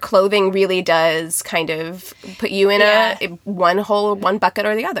 where clothing really does kind of put you in one bucket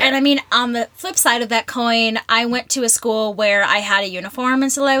or the other. And I mean, on the flip side of that coin, I went to a school where I had a uniform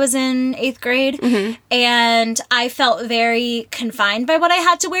until I was in 8th grade. Mm-hmm. And I felt very confined by what I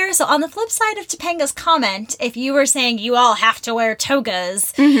had to wear. So on the flip side of Topanga's comment, if you were saying you all have to wear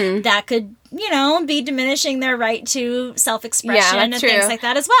togas, Mm-hmm. that could, be diminishing their right to self-expression and that's things true. like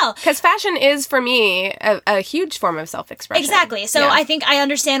that as well. Because fashion is, for me, a huge form of self-expression. Exactly. So Yeah. I think I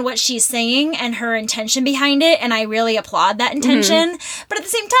understand what she's saying and her intention behind it, and I really applaud that intention. But at the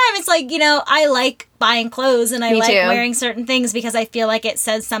same time, it's like, I like buying clothes and I Me like too. wearing certain things because I feel like it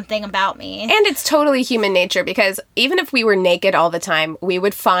says something about me. And it's totally human nature, because even if we were naked all the time, we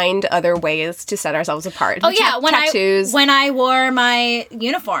would find other ways to set ourselves apart. Oh yeah, tattoos. when I wore my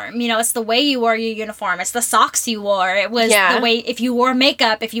uniform, it's the way you wore your uniform. It's the socks you wore. It was Yeah. the way, if you wore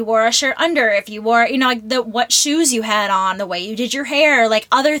makeup, if you wore a shirt under, if you wore, what shoes you had on, the way you did your hair, like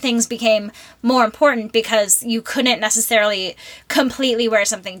other things became more important because you couldn't necessarily completely wear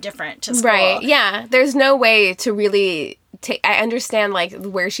something different to school. Right, yeah. There's no way to really I understand, like,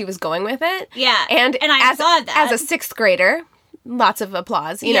 where she was going with it. Yeah, And I applaud that. As a 6th grader, lots of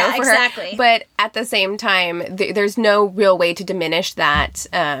applause, you know, for exactly. her. But at the same time, there's no real way to diminish that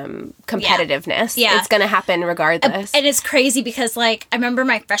competitiveness. Yeah. It's going to happen regardless. And it's crazy because, like, I remember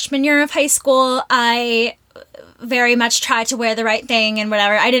my freshman year of high school, I very much tried to wear the right thing and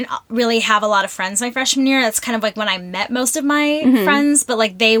whatever. I didn't really have a lot of friends my freshman year. That's kind of like when I met most of my friends, but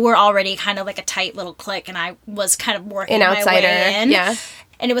like they were already kind of like a tight little clique and I was kind of working An my outsider, way in. yeah.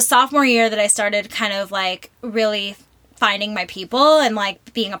 And it was sophomore year that I started kind of like really finding my people and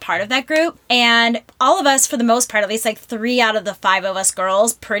like being a part of that group. And all of us, for the most part, at least like 3 out of the 5 of us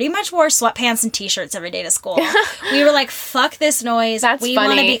girls, pretty much wore sweatpants and t-shirts every day to school. We were like, fuck this noise. That's we funny.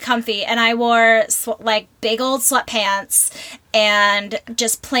 want to be comfy. And I wore like big old sweatpants and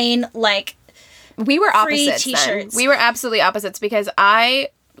just plain like We were free opposites then. t-shirts. We were absolutely opposites, because I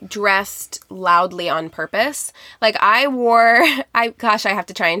dressed loudly on purpose. Like, I have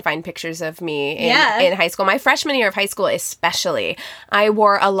to try and find pictures of me in high school. My freshman year of high school especially, I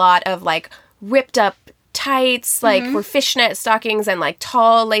wore a lot of like ripped up tights, like were fishnet stockings and like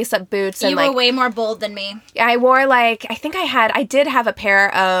tall lace-up boots. And you were way more bold than me. I wore like, I did have a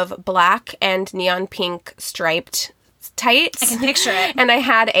pair of black and neon pink striped tights. I can picture it. And I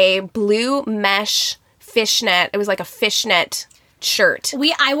had a blue mesh fishnet. It was like a fishnet shirt.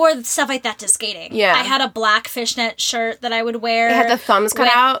 I wore stuff like that to skating. Yeah. I had a black fishnet shirt that I would wear. It had the thumbs cut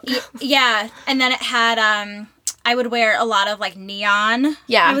out. Yeah. And then it had, I would wear a lot of like neon.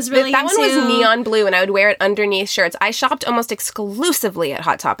 Yeah. I was really that one was into. neon blue, and I would wear it underneath shirts. I shopped almost exclusively at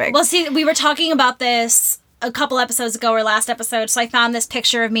Hot Topic. Well, see, we were talking about this a couple episodes ago or last episode, so I found this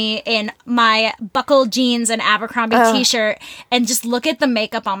picture of me in my buckled jeans and Abercrombie t-shirt, and just look at the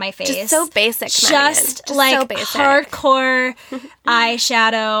makeup on my face. Just so basic, Just Marian. like so basic. hardcore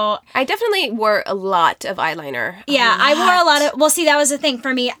eyeshadow. I definitely wore a lot of eyeliner. Yeah, I wore a lot of... Well, see, that was the thing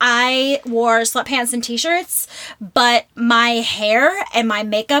for me. I wore sweatpants and t-shirts, but my hair and my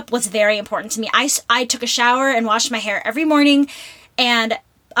makeup was very important to me. I took a shower and washed my hair every morning and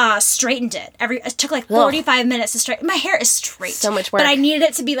straightened it. It took like 45 minutes to straighten. My hair is straight. So much work. But I needed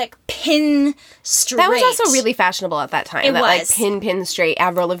it to be like pin straight. That was also really fashionable at that time. It that was. Like pin straight,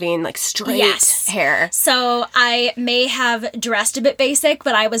 Avril Lavigne, like straight hair. So I may have dressed a bit basic,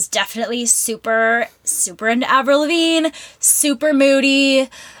 but I was definitely super, super into Avril Lavigne, super moody,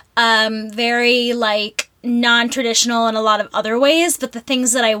 very like non-traditional in a lot of other ways. But the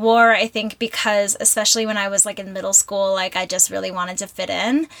things that I wore, I think because especially when I was like in middle school, like I just really wanted to fit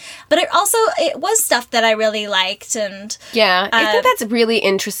in. But it was stuff that I really liked. And yeah, I think that's really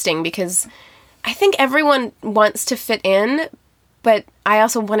interesting, because I think everyone wants to fit in, but I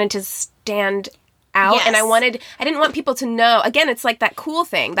also wanted to stand out. Yes. And I didn't want people to know. Again, it's like that cool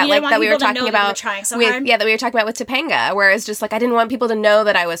thing that You didn't want that we were people to know talking that you were about trying so with hard? that we were talking about with Topanga, where it's just like I didn't want people to know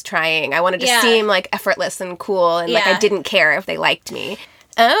that I was trying. I wanted to Yeah. seem like effortless and cool, and like Yeah. I didn't care if they liked me.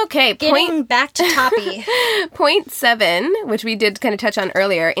 Okay, getting back to Toppy. point 7, which we did kind of touch on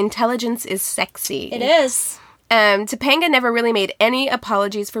earlier. Intelligence is sexy. It is. Topanga never really made any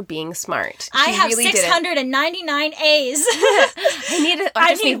apologies for being smart. I She have really didn't. 699 A's. I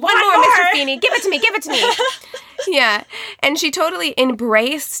just need one more, Mr. Feeney. Give it to me. Yeah. And she totally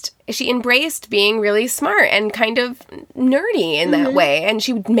embraced being really smart and kind of nerdy in that way. And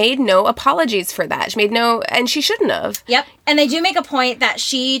she made no apologies for that. And she shouldn't have. Yep. And they do make a point that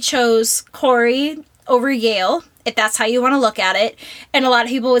she chose Corey over Yale, if that's how you want to look at it. And a lot of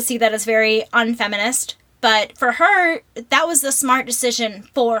people would see that as very unfeminist. But for her, that was the smart decision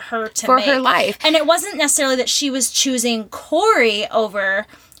for her to make. For her life. And it wasn't necessarily that she was choosing Corey over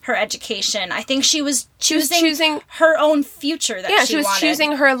her education. I think she was choosing her own future that she was wanted.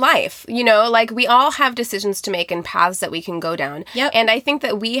 choosing her life. You know, like, we all have decisions to make and paths that we can go down. Yep. And I think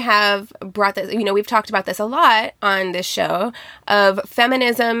that we have brought this, you know, we've talked about this a lot on this show, of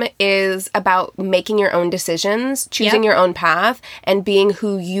feminism is about making your own decisions, choosing your own path, and being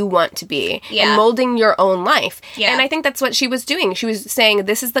who you want to be. And molding your own life. Yeah. And I think that's what she was doing. She was saying,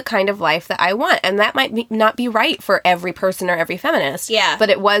 this is the kind of life that I want. And that might not be right for every person or every feminist. Yeah.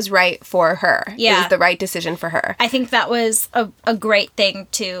 But it was right for her. Yeah. It was the right decision for her. I think that was a great thing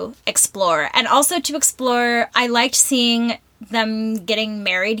to explore. And also to explore, I liked seeing them getting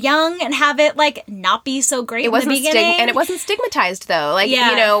married young and have it, like, not be so great in the beginning. And it wasn't stigmatized, though. Like,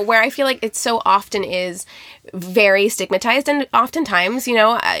 you know, where I feel like it so often is very stigmatized. And oftentimes, you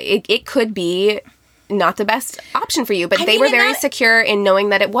know, it could be not the best option for you, but they were very secure in knowing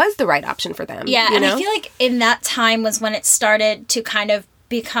that it was the right option for them. Yeah, you and know? I feel like in that time was when it started to kind of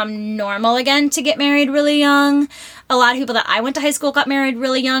become normal again to get married really young. A lot of people that I went to high school got married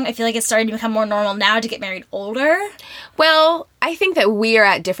really young. I feel like it's starting to become more normal now to get married older. Well, I think that we are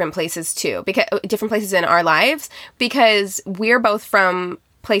at different places too, because different places in our lives, because we're both from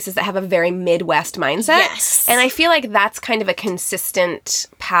places that have a very Midwest mindset. Yes. And I feel like that's kind of a consistent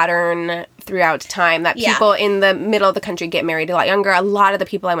pattern throughout time, that people in the middle of the country get married a lot younger. A lot of the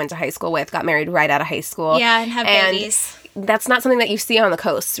people I went to high school with got married right out of high school. Yeah, and have babies. That's not something that you see on the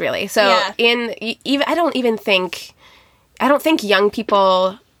coasts, really. So I don't think young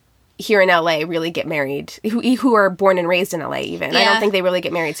people here in LA really get married, who are born and raised in LA even. I don't think they really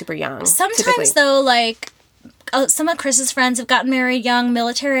get married super young. Sometimes, though, like, some of Chris's friends have gotten married young.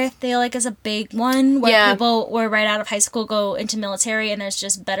 Military, I feel like, is a big one, where people were right out of high school go into military, and there's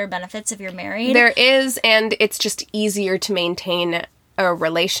just better benefits if you're married. There is, and it's just easier to maintain a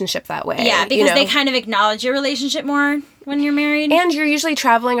relationship that way. Yeah, because they kind of acknowledge your relationship more when you're married. And you're usually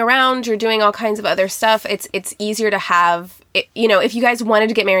traveling around, you're doing all kinds of other stuff. It's easier to have, you know, if you guys wanted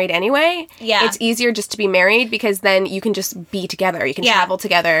to get married anyway, it's easier just to be married, because then you can just be together. You can travel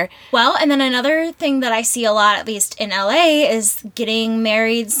together. Well, and then another thing that I see a lot, at least in LA, is getting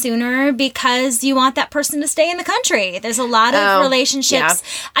married sooner because you want that person to stay in the country. There's a lot of relationships.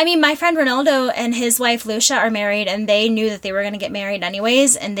 Yeah. I mean, my friend Ronaldo and his wife Lucia are married, and they knew that they were going to get married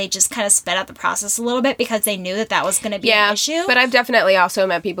anyways, and they just kind of sped up the process a little bit because they knew that was going to be an issue. But I've definitely also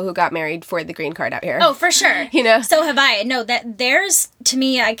met people who got married for the green card out here. Oh, for sure. You know? So have I. No, that theirs, to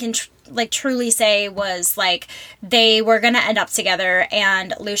me, I can truly say was like they were gonna end up together,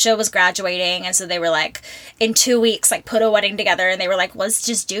 and Lucia was graduating, and so they were like, in 2 weeks, like, put a wedding together, and they were like, let's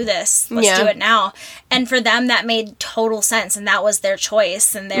just do this. Let's do it now. And for them, that made total sense, and that was their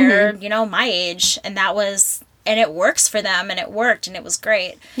choice, and they're, you know, my age, and that was... And it works for them, and it worked, and it was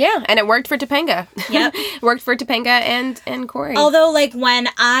great. Yeah, and it worked for Topanga. Yep. Worked for Topanga and Corey. Although, like, when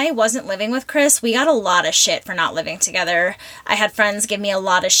I wasn't living with Chris, we got a lot of shit for not living together. I had friends give me a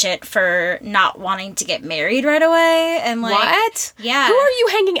lot of shit for not wanting to get married right away. And, like... What? Yeah. Who are you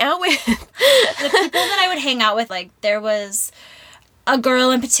hanging out with? The people that I would hang out with, like, there was... a girl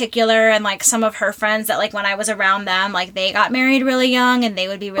in particular, and like some of her friends that, like, when I was around them, like, they got married really young, and they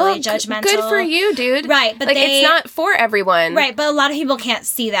would be really judgmental. Good for you, dude. Right, but like, it's not for everyone. Right, but a lot of people can't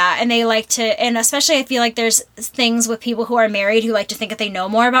see that, and they like to, and especially I feel like there's things with people who are married who like to think that they know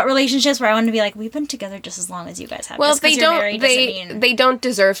more about relationships, where I want to be like, we've been together just as long as you guys have. Well, just 'cause you're married doesn't mean... they don't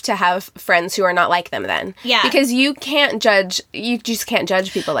deserve to have friends who are not like them then. Yeah. Because you just can't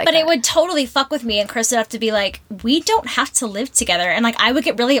judge people like that. But it would totally fuck with me, and Chris would have to be like, we don't have to live together, and like I would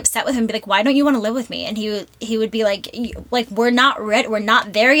get really upset with him and be like, why don't you want to live with me? And he would be like, we're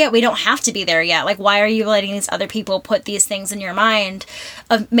not there yet, we don't have to be there yet, like, why are you letting these other people put these things in your mind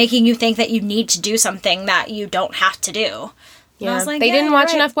of making you think that you need to do something that you don't have to do? And I was like, they didn't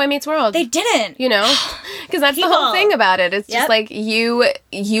watch enough Boy Meets World. They didn't. You know? Because that's the whole thing about it. It's just like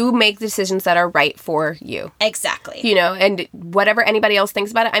you make decisions that are right for you. Exactly. You know, and whatever anybody else thinks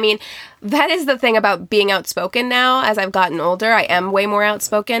about it. I mean, that is the thing about being outspoken now. As I've gotten older, I am way more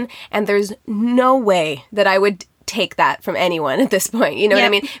outspoken, and there's no way that I would take that from anyone at this point. You know what I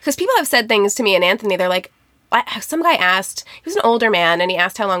mean? Because people have said things to me and Anthony, they're like, some guy asked, he was an older man, and he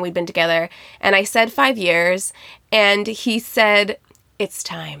asked how long we'd been together, and I said 5 years, and he said, it's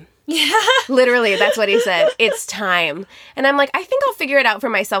time. Yeah. Literally, that's what he said. It's time. And I'm like, I think I'll figure it out for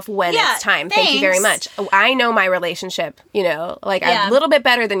myself when it's time. Thank you very much. I know my relationship, like a little bit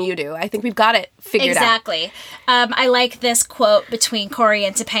better than you do. I think we've got it figured out. Exactly. I like this quote between Cory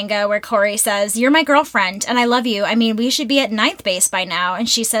and Topanga where Cory says, "You're my girlfriend and I love you. I mean, we should be at 9th base by now." And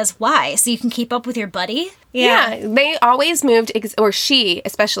she says, "Why? So you can keep up with your buddy?" Yeah. They always moved, or she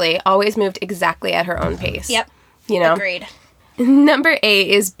especially, always moved exactly at her own pace. Yep. Agreed. Number 8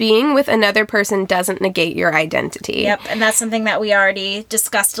 is being with another person doesn't negate your identity. Yep, and that's something that we already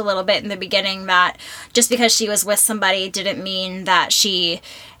discussed a little bit in the beginning, that just because she was with somebody didn't mean that she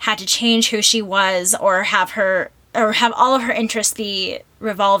had to change who she was or have all of her interests be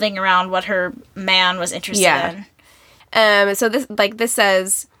revolving around what her man was interested in. So this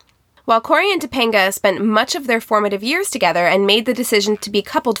says, while Cory and Topanga spent much of their formative years together and made the decision to be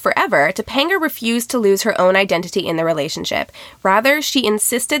coupled forever, Topanga refused to lose her own identity in the relationship. Rather, she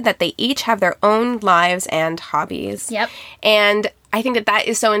insisted that they each have their own lives and hobbies. Yep. And I think that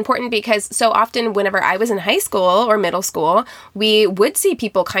is so important because so often whenever I was in high school or middle school, we would see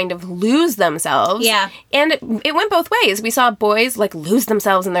people kind of lose themselves. Yeah. And it went both ways. We saw boys lose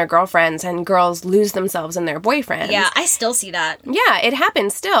themselves in their girlfriends and girls lose themselves in their boyfriends. Yeah, I still see that. Yeah, it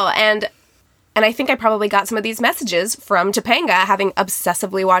happens still. And I think I probably got some of these messages from Topanga, having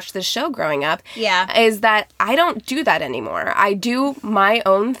obsessively watched this show growing up. Yeah. Is that I don't do that anymore. I do my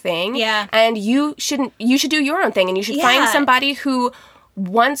own thing. Yeah. And you should do your own thing. And you should find somebody who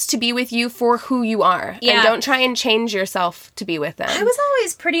wants to be with you for who you are. Yeah. And don't try and change yourself to be with them. I was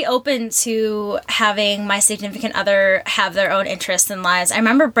always pretty open to having my significant other have their own interests and lives. I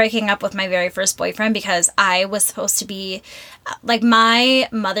remember breaking up with my very first boyfriend because I was supposed to be, my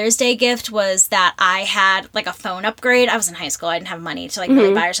Mother's Day gift was that I had, a phone upgrade. I was in high school. I didn't have money to,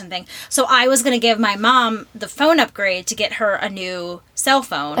 really buy or something. So I was going to give my mom the phone upgrade to get her a new cell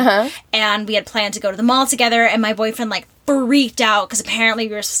phone. Uh-huh. And we had planned to go to the mall together, and my boyfriend, freaked out because apparently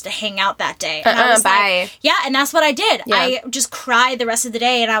we were supposed to hang out that day. And I was like, yeah, and that's what I did. Yeah. I just cried the rest of the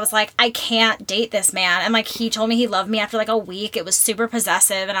day, and I was like, I can't date this man. And he told me he loved me after a week. It was super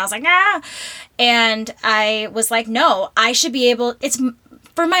possessive, and I was like, ah. And I was like, no, I should be able. It's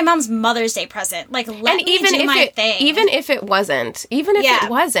for my mom's Mother's Day present. Let me do my thing. Even if it wasn't,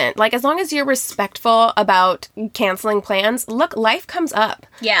 as long as you're respectful about canceling plans, look, life comes up.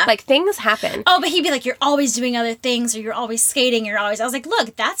 Yeah. Things happen. Oh, but he'd be like, you're always doing other things, or you're always skating, I was like,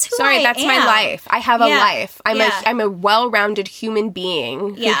 look, that's who I am. That's my life. I have a life. I'm a well-rounded human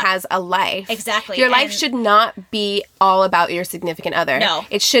being who has a life. Exactly. Your life should not be all about your significant other. No.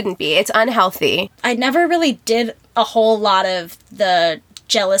 It shouldn't be. It's unhealthy. I never really did a whole lot of the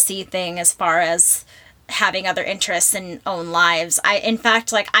jealousy thing as far as having other interests and own lives. In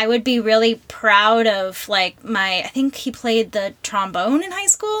fact, I would be really proud of, I think he played the trombone in high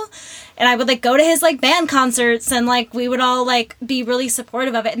school, and I would, go to his, band concerts, and, we would all, be really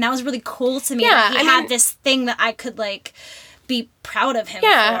supportive of it, and that was really cool to me. Yeah, he had this thing that I could, be proud of him for.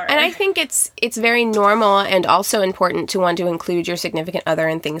 And I think it's very normal and also important to want to include your significant other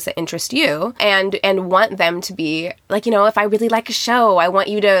in things that interest you and want them to be if I really like a show, I want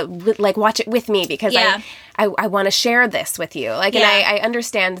you to watch it with me because I want to share this with you. And I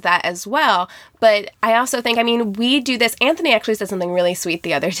understand that as well. But I also think, we do this. Anthony actually said something really sweet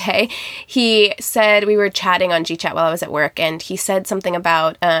the other day. He said, we were chatting on GChat while I was at work, and he said something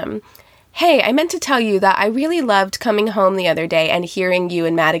about, hey, I meant to tell you that I really loved coming home the other day and hearing you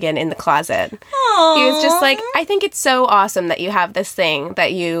and Madigan in the closet. Aww. He was just I think it's so awesome that you have this thing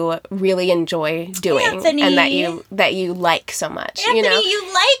that you really enjoy doing. Anthony. And that you like so much. Anthony,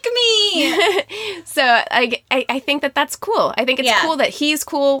 you like me! So I think that's cool. I think it's cool that he's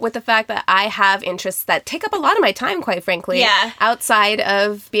cool with the fact that I have interests that take up a lot of my time, quite frankly, outside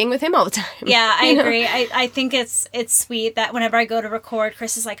of being with him all the time. Yeah, I agree. I think it's sweet that whenever I go to record,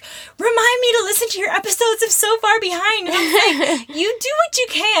 Chris is like, remind me to listen to your episodes of So Far Behind. And I'm like, you do what you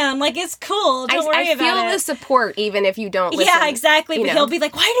can. It's cool. Don't worry about it. I feel the support even if you don't listen. Yeah, exactly. But he'll be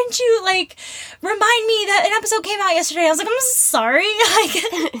like, why didn't you, remind me that an episode came out yesterday? I was like, I'm sorry.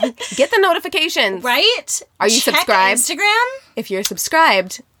 Get the notifications. Right? Are you Check subscribed? Instagram? If you're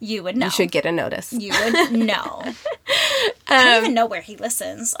subscribed, you would know. You should get a notice. You would know. I don't even know where he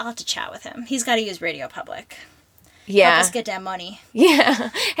listens. I'll have to chat with him. He's got to use Radio Public. Yeah. Help us get that money. Yeah.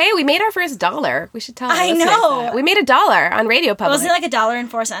 Hey, we made our first $1. We should tell our I listeners know. that. We made $1 on Radio Public. Wasn't it like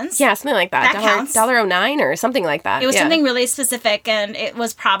 $1.04? Yeah, something like that. That counts. $1.09 or something like that. It was yeah. something really specific, and it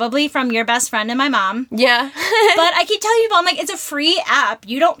was probably from your best friend and my mom. Yeah. But I keep telling people, I'm like, it's a free app.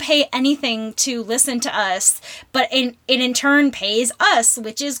 You don't pay anything to listen to us, but it in turn pays us,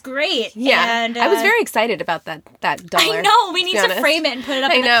 which is great. Yeah. And, I was very excited about that $1. I know. We need to frame it and put it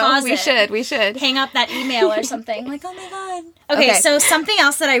up in the closet. We should. Hang up that email or something. Like, oh my God. Okay, so something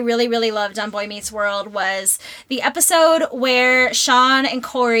else that I really, really loved on Boy Meets World was the episode where Sean and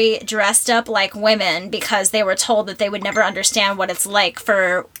Corey dressed up like women because they were told that they would never understand what it's like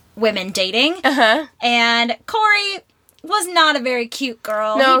for women dating. Uh-huh. And Corey was not a very cute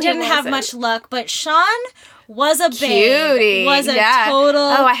girl. No, he didn't have much luck, but Sean was a babe. Cutie. Was a total...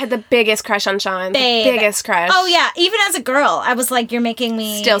 Oh, I had the biggest crush on Sean. Babe. The biggest crush. Oh, yeah. Even as a girl, I was like, you're making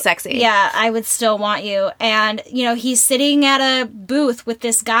me... Still sexy. Yeah, I would still want you. And, you know, he's sitting at a booth with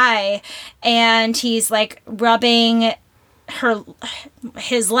this guy, and he's, like, rubbing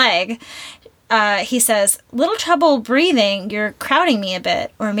his leg. He says, little trouble breathing, you're crowding me a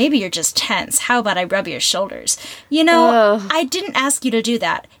bit, or maybe you're just tense. How about I rub your shoulders? You know, I didn't ask you to do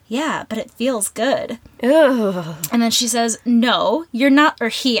that. Yeah, but it feels good. Ugh. And then she says, no, you're not, or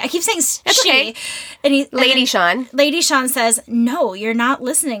he. I keep saying That's she. okay. And Lady Sean. Lady Sean says, no, you're not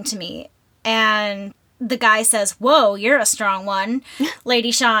listening to me. And the guy says, whoa, you're a strong one.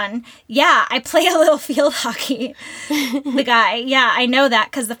 Lady Sean, yeah, I play a little field hockey. The guy, yeah, I know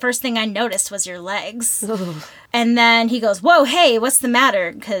that because the first thing I noticed was your legs. Ugh. And then he goes, whoa, hey, what's the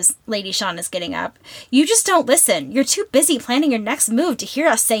matter? Because Lady Sean is getting up. You just don't listen. You're too busy planning your next move to hear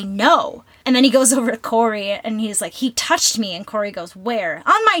us say no. And then he goes over to Corey and he's like, he touched me. And Corey goes, where?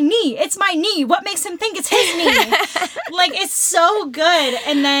 On my knee. It's my knee. What makes him think it's his knee? Like, it's so good.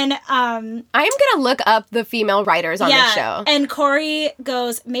 And then... I'm going to look up the female writers on the show. And Corey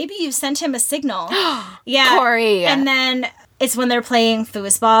goes, maybe you sent him a signal. Yeah. Corey. And then... It's when they're playing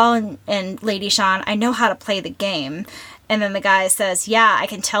foosball and Lady Sean, I know how to play the game. And then the guy says, yeah, I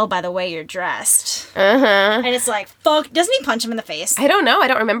can tell by the way you're dressed. Uh-huh. And it's like, fuck. Doesn't he punch him in the face? I don't know. I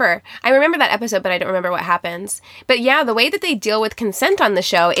don't remember. I remember that episode, but I don't remember what happens. But yeah, the way that they deal with consent on the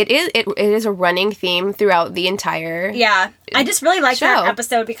show, it is a running theme throughout the entire Yeah. I just really liked show. that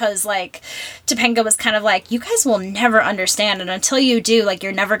episode because, like, Topanga was kind of like, you guys will never understand. And until you do, like,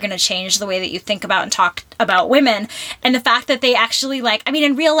 you're never going to change the way that you think about and talk about women. And the fact that they actually, like, I mean,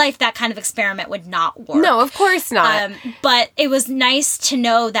 in real life, that kind of experiment would not work. No, of course not. But it was nice to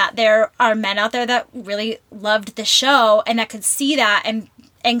know that there are men out there that really loved the show and that could see that and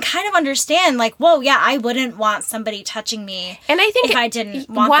kind of understand, like, whoa, yeah, I wouldn't want somebody touching me and I think if I didn't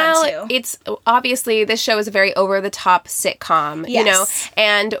want them to. While it's, obviously, this show is a very over-the-top sitcom, you know,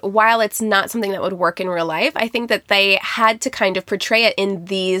 and while it's not something that would work in real life, I think that they had to kind of portray it in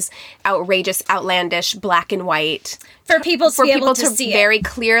these outrageous, outlandish, black and white... For people to be able to see it. Very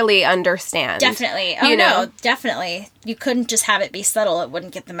clearly understand. Definitely. Oh, no, definitely. You couldn't just have it be subtle. It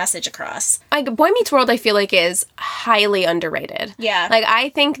wouldn't get the message across. Like, Boy Meets World, I feel like, is highly underrated. Yeah. Like, I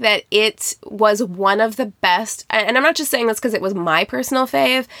think that it was one of the best, and I'm not just saying this because it was my personal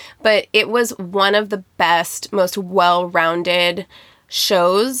fave, but it was one of the best, most well-rounded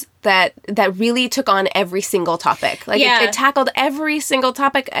shows that really took on every single topic. Like, it tackled every single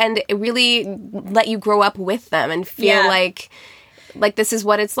topic, and it really let you grow up with them and feel like this is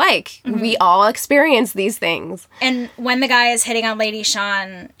what it's like. Mm-hmm. We all experience these things. And when the guy is hitting on Lady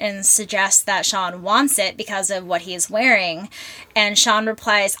Sean and suggests that Sean wants it because of what he is wearing, and Sean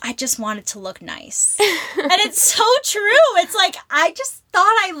replies, I just wanted to look nice. And it's so true. It's like, I just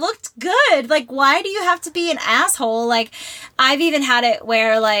thought I looked good. Like, why do you have to be an asshole? Like, I've even had it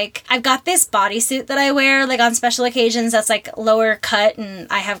where, like, I've got this bodysuit that I wear, like, on special occasions that's, like, lower cut, and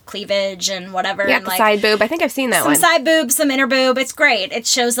I have cleavage and whatever. Yeah, and, like, side boob. I think I've seen that one. Some side boob, some inner boob. It's great. It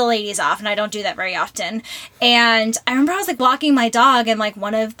shows the ladies off, and I don't do that very often. And I remember I was, like, walking my dog, and, like,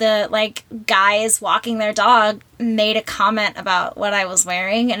 one of the, like, guys walking their dog made a comment about what I was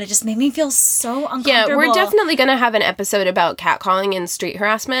wearing, and it just made me feel so uncomfortable. Yeah, we're definitely going to have an episode about catcalling and street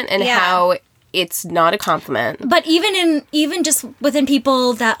harassment and how it's not a compliment. But even just within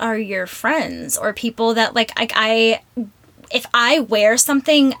people that are your friends or people that, like, if I wear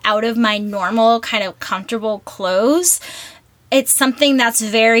something out of my normal kind of comfortable clothes, it's something that's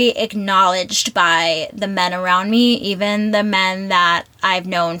very acknowledged by the men around me, even the men that I've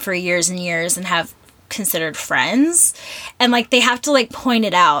known for years and years and have considered friends, and, like, they have to, like, point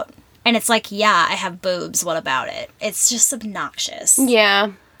it out, and it's like, yeah, I have boobs, what about it? It's just obnoxious.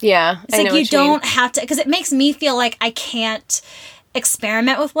 Yeah It's like, you don't have to, because it makes me feel like I can't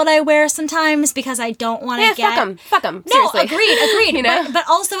experiment with what I wear sometimes because I don't want to get... Fuck them. No, Seriously. agreed. You know? But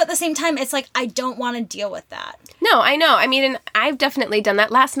also at the same time, it's like, I don't want to deal with that. No, I know. I mean, and I've definitely done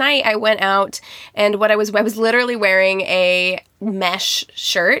that. Last night I went out and I was literally wearing a mesh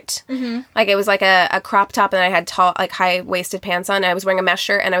shirt. Mm-hmm. Like it was like a crop top and I had tall, like high-waisted pants on. And I was wearing a mesh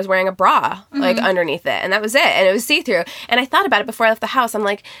shirt and I was wearing a bra like underneath it. And that was it. And it was see-through. And I thought about it before I left the house. I'm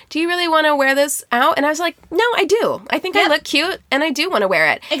like, do you really want to wear this out? And I was like, no, I do. I think I look cute and I do want to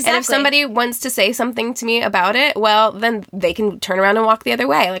wear it. Exactly. And if somebody wants to say something to me about it, well, then they can turn around and walk the other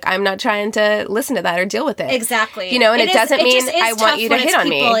way. Like I'm not trying to listen to that or deal with it. Exactly. You know, and it doesn't mean I want you to hit on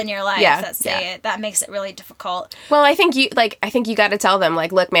me. People in your life that say it. That makes it really difficult. Well, I think you got to tell them,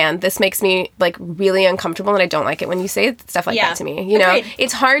 like, look, man, this makes me like really uncomfortable, and I don't like it when you say stuff like that to me. You know,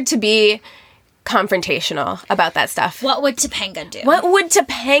 it's hard to be confrontational about that stuff. What would Topanga do? What would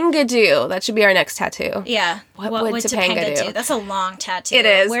Topanga do? That should be our next tattoo. Yeah. What would Topanga do? That's a long tattoo. It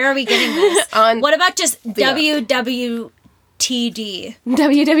is. Where are we getting this? What about just WWTD?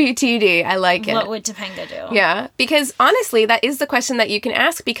 WWTD. I like it. What would Topanga do? Yeah. Because honestly, that is the question that you can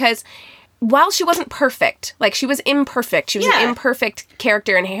ask, because while she wasn't perfect, like she was imperfect, she was an imperfect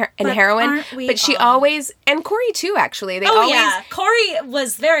character and heroine, but she always, and Corey too, actually. Corey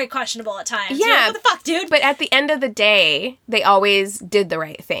was very questionable at times. Yeah. What the fuck, dude? But at the end of the day, they always did the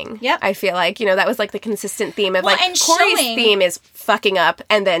right thing. Yep. I feel like, you know, that was like the consistent theme of Corey's theme is fucking up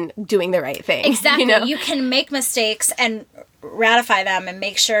and then doing the right thing. Exactly. You know? You can make mistakes and ratify them and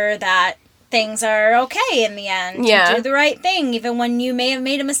make sure that things are okay in the end. Yeah. You do the right thing, even when you may have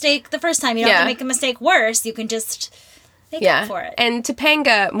made a mistake the first time. You don't have to make a mistake worse. You can just make up for it. And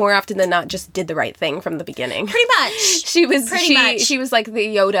Topanga, more often than not, just did the right thing from the beginning. Pretty much. She was like the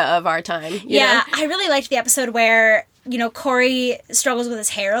Yoda of our time. You know? I really liked the episode where, you know, Corey struggles with his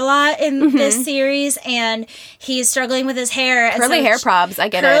hair a lot in this series, and he's struggling with his hair. Curly hair probs, I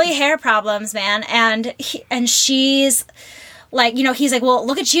get it. Curly hair problems, man. And she's... like, you know, he's like, well,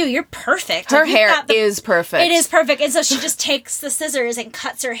 look at you. You're perfect. Her hair is perfect. It is perfect. And so she just takes the scissors and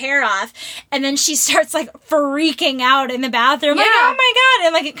cuts her hair off. And then she starts, like, freaking out in the bathroom. Like, oh, my God.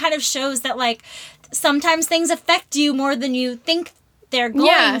 And, like, it kind of shows that, like, sometimes things affect you more than you think they're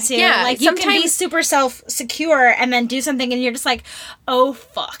going to. Yeah. Like, you can be super self-secure and then do something and you're just like, oh,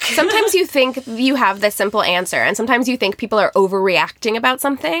 fuck. Sometimes you think you have this simple answer, and sometimes you think people are overreacting about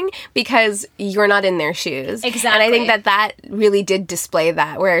something because you're not in their shoes. Exactly. And I think that really did display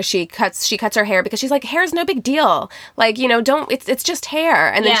that, where she cuts her hair because she's like, hair's no big deal. Like, you know, it's just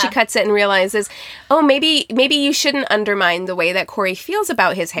hair. And then she cuts it and realizes, oh, maybe you shouldn't undermine the way that Corey feels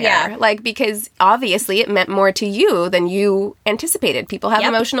about his hair. Yeah. Like, because obviously it meant more to you than you anticipated. People have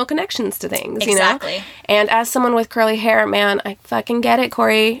emotional connections to things, you know? Exactly. And as someone with curly hair, man, I fucking get it,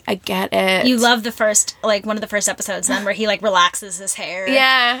 Corey. I get it. You love the first, like, one of the first episodes then where he, like, relaxes his hair.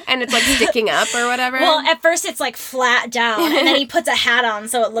 Yeah, and it's, like, sticking up or whatever. Well, at first it's, like, flat down, and then he puts a hat on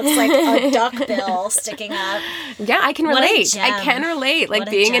so it looks like a duck bill sticking up. Yeah, I can relate. I can relate. Like,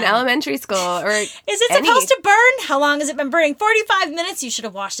 being in elementary school or Is it supposed to burn? How long has it been burning? 45 minutes? You should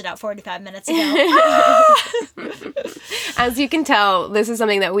have washed it out 45 minutes ago. As you can tell, this is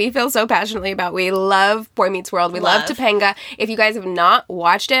something that we feel so passionately about. We love Boy Meets World. We love Topanga. If you guys have not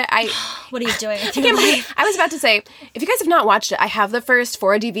watched it, What are you doing? I was about to say, if you guys have not watched it, I have the first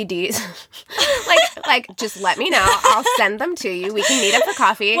 4 DVDs. like, just let me know. I'll send them to you. We can meet up for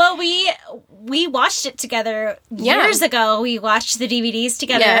coffee. Well, we watched it together years ago. We watched the DVDs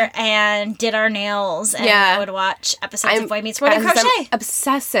together and did our nails, and I would watch episodes of Boy Meets World and crochet. I'm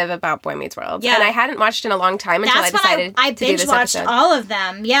obsessive about Boy Meets World. Yeah. And I hadn't watched in a long time until I decided I to do this binge-watched episode. all of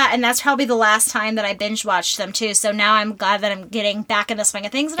them. Yeah, and that's probably the last time that I binge-watched them, too. So now I'm glad that I'm getting back in the swing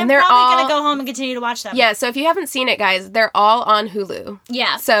of things, and I'm probably going to go home and continue to watch them. Yeah, so if you haven't seen it, guys, they're all on Hulu.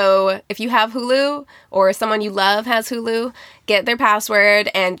 Yeah. So if you have Hulu, or someone you love has Hulu, get their password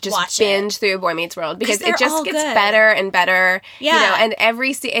and just binge through Boy Meets World, because it just gets better and better. Yeah. You know,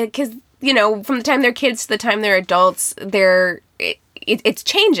 and because, you know, from the time they're kids to the time they're adults, it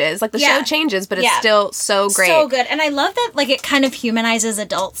changes. Like, the show changes, but it's still so great. So good. And I love that, like, it kind of humanizes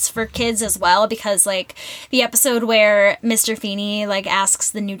adults for kids as well, because, like, the episode where Mr. Feeney, like, asks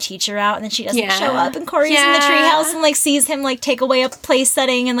the new teacher out, and then she doesn't show up, and Corey's in the treehouse and, like, sees him, like, take away a place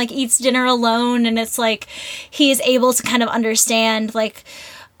setting and, like, eats dinner alone, and it's, like, he is able to kind of understand, like,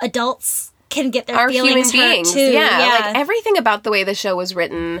 adults can get their feelings human beings. Hurt too. Yeah, like, everything about the way the show was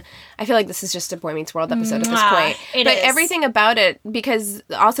written, I feel like this is just a Boy Meets World episode at this point. But everything about it, because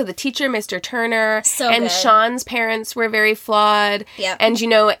also the teacher, Mr. Turner, and Sean's parents were very flawed. Yep. And, you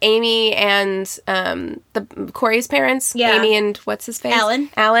know, Amy and Corey's parents, Amy and what's his face?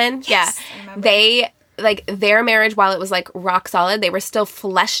 Alan. Yes, yeah. like, their marriage, while it was, like, rock solid, they were still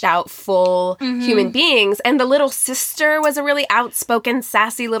fleshed out, full human beings. And the little sister was a really outspoken,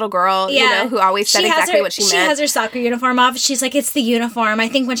 sassy little girl, you know, who always said exactly what she meant. She has her soccer uniform off. She's like, it's the uniform. I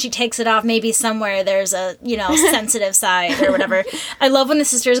think when she takes it off, maybe somewhere there's a, you know, sensitive side or whatever. I love when the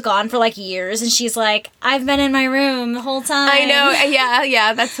sister's gone for, like, years, and she's like, I've been in my room the whole time. I know.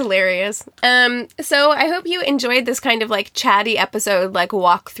 Yeah, that's hilarious. So I hope you enjoyed this kind of, like, chatty episode, like,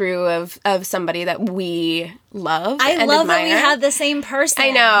 walkthrough of somebody that we love and love admire. that we had the same person. I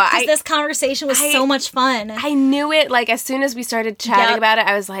know. Because this conversation was so much fun. I knew it. Like, as soon as we started chatting about it,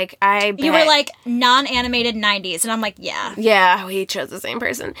 I was like, I bet. You were like, non-animated 90s. And I'm like, yeah. Yeah, we chose the same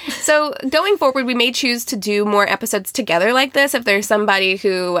person. So going forward, we may choose to do more episodes together like this if there's somebody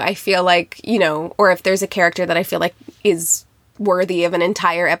who I feel like, you know, or if there's a character that I feel like is worthy of an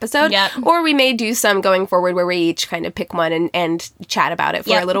entire episode. Yep. Or we may do some going forward where we each kind of pick one and chat about it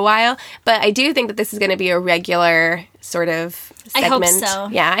for a little while. But I do think that this is going to be a regular sort of segment. I hope so.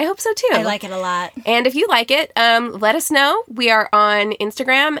 Yeah, I hope so too. I like it a lot. And if you like it, let us know. We are on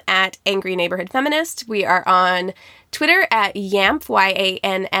Instagram at Angry Neighborhood Feminist. We are on Twitter at YANF,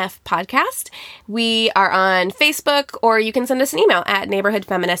 YANF podcast. We are on Facebook, or you can send us an email at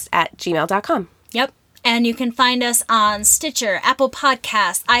neighborhoodfeminist@gmail.com. Yep. And you can find us on Stitcher, Apple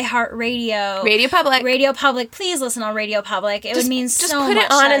Podcasts, iHeartRadio. Radio Public. Radio Public. Please listen on Radio Public. It would mean so much.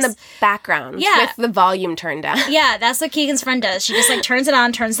 Just put it on in the background with the volume turned down. Yeah, that's what Keegan's friend does. She just, like, turns it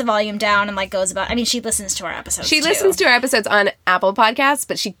on, turns the volume down, and, like, goes about... I mean, she listens to our episodes, She listens to our episodes on Apple Podcasts,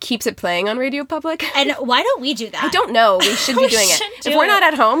 but she keeps it playing on Radio Public. And why don't we do that? I don't know. We should be doing it. If we're not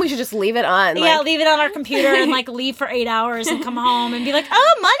at home, we should just leave it on. Yeah, leave it on our computer and, like, leave for 8 hours and come home and be like,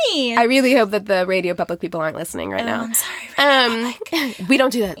 oh, money! I really hope that the Radio Public people aren't listening right now. I'm sorry, we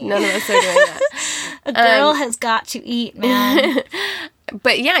don't do that. None of us are doing that. A girl has got to eat, man.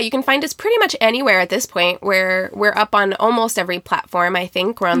 But yeah, you can find us pretty much anywhere at this point. We're up on almost every platform, I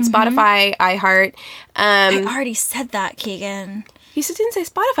think. We're on Spotify, iHeart. I already said that, Keegan. You didn't say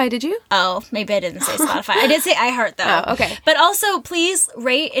Spotify, did you? Oh, maybe I didn't say Spotify. I did say iHeart, though. Oh, okay. But also, please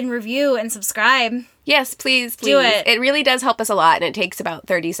rate and review and subscribe. Yes, please. Do it. It really does help us a lot, and it takes about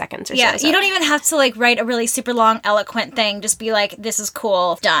 30 seconds or so. Yeah, you don't even have to, like, write a really super long, eloquent thing. Just be like, this is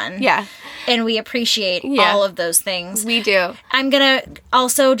cool, done. Yeah. And we appreciate all of those things. We do. I'm going to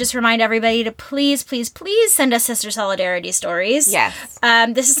also just remind everybody to please, please, please send us Sister Solidarity stories. Yes.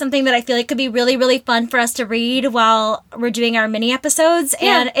 This is something that I feel like could be really, really fun for us to read while we're doing our mini episodes.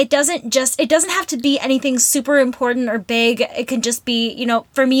 Yeah. And it doesn't have to be anything super important or big. It can just be, you know,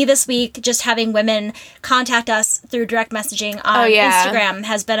 for me this week, just having women contact us through direct messaging on Instagram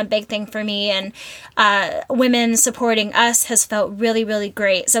has been a big thing for me. And women supporting us has felt really, really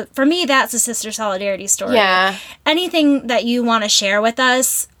great. So for me, that's a Sister Solidarity story. Yeah. Anything that you want to share with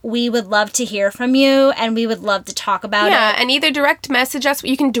us, we would love to hear from you, and we would love to talk about it. Yeah, and either direct message us.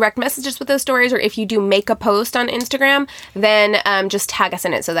 You can direct message us with those stories, or if you do make a post on Instagram, then just tag us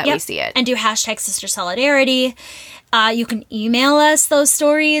in it so that we see it. And do hashtag Sister Solidarity. You can email us those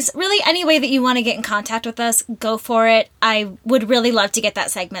stories. Really, any way that you want to get in contact with us, go for it. I would really love to get that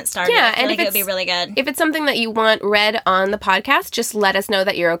segment started. Yeah, I feel like it would be really good. If it's something that you want read on the podcast, just let us know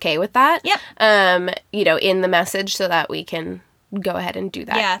that you're okay with that. Yep. You know, in the message so that we can go ahead and do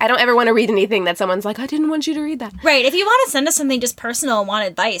that. Yeah. I don't ever want to read anything that someone's like, I didn't want you to read that. Right. If you want to send us something just personal and want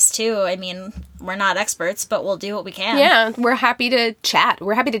advice, too, I mean, we're not experts, but we'll do what we can. Yeah, we're happy to chat.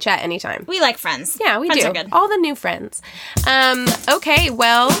 We're happy to chat anytime. We like friends. Yeah, we friends do. Are good. All the new friends. Okay,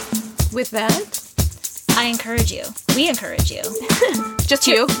 well, with that, I encourage you. We encourage you. Just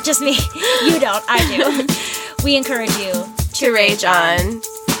you? Just me. You don't. I do. We encourage you to rage on.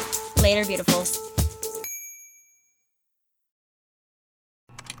 Later, beautifuls.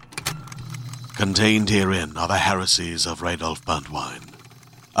 Contained herein are the heresies of Radolf Burntwine,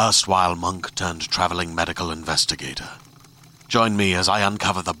 erstwhile monk turned traveling medical investigator. Join me as I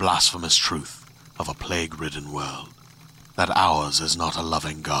uncover the blasphemous truth of a plague-ridden world, that ours is not a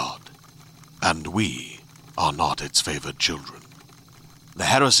loving God, and we are not its favored children. The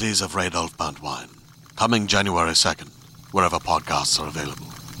heresies of Radolf Burntwine, coming January 2nd, wherever podcasts are available.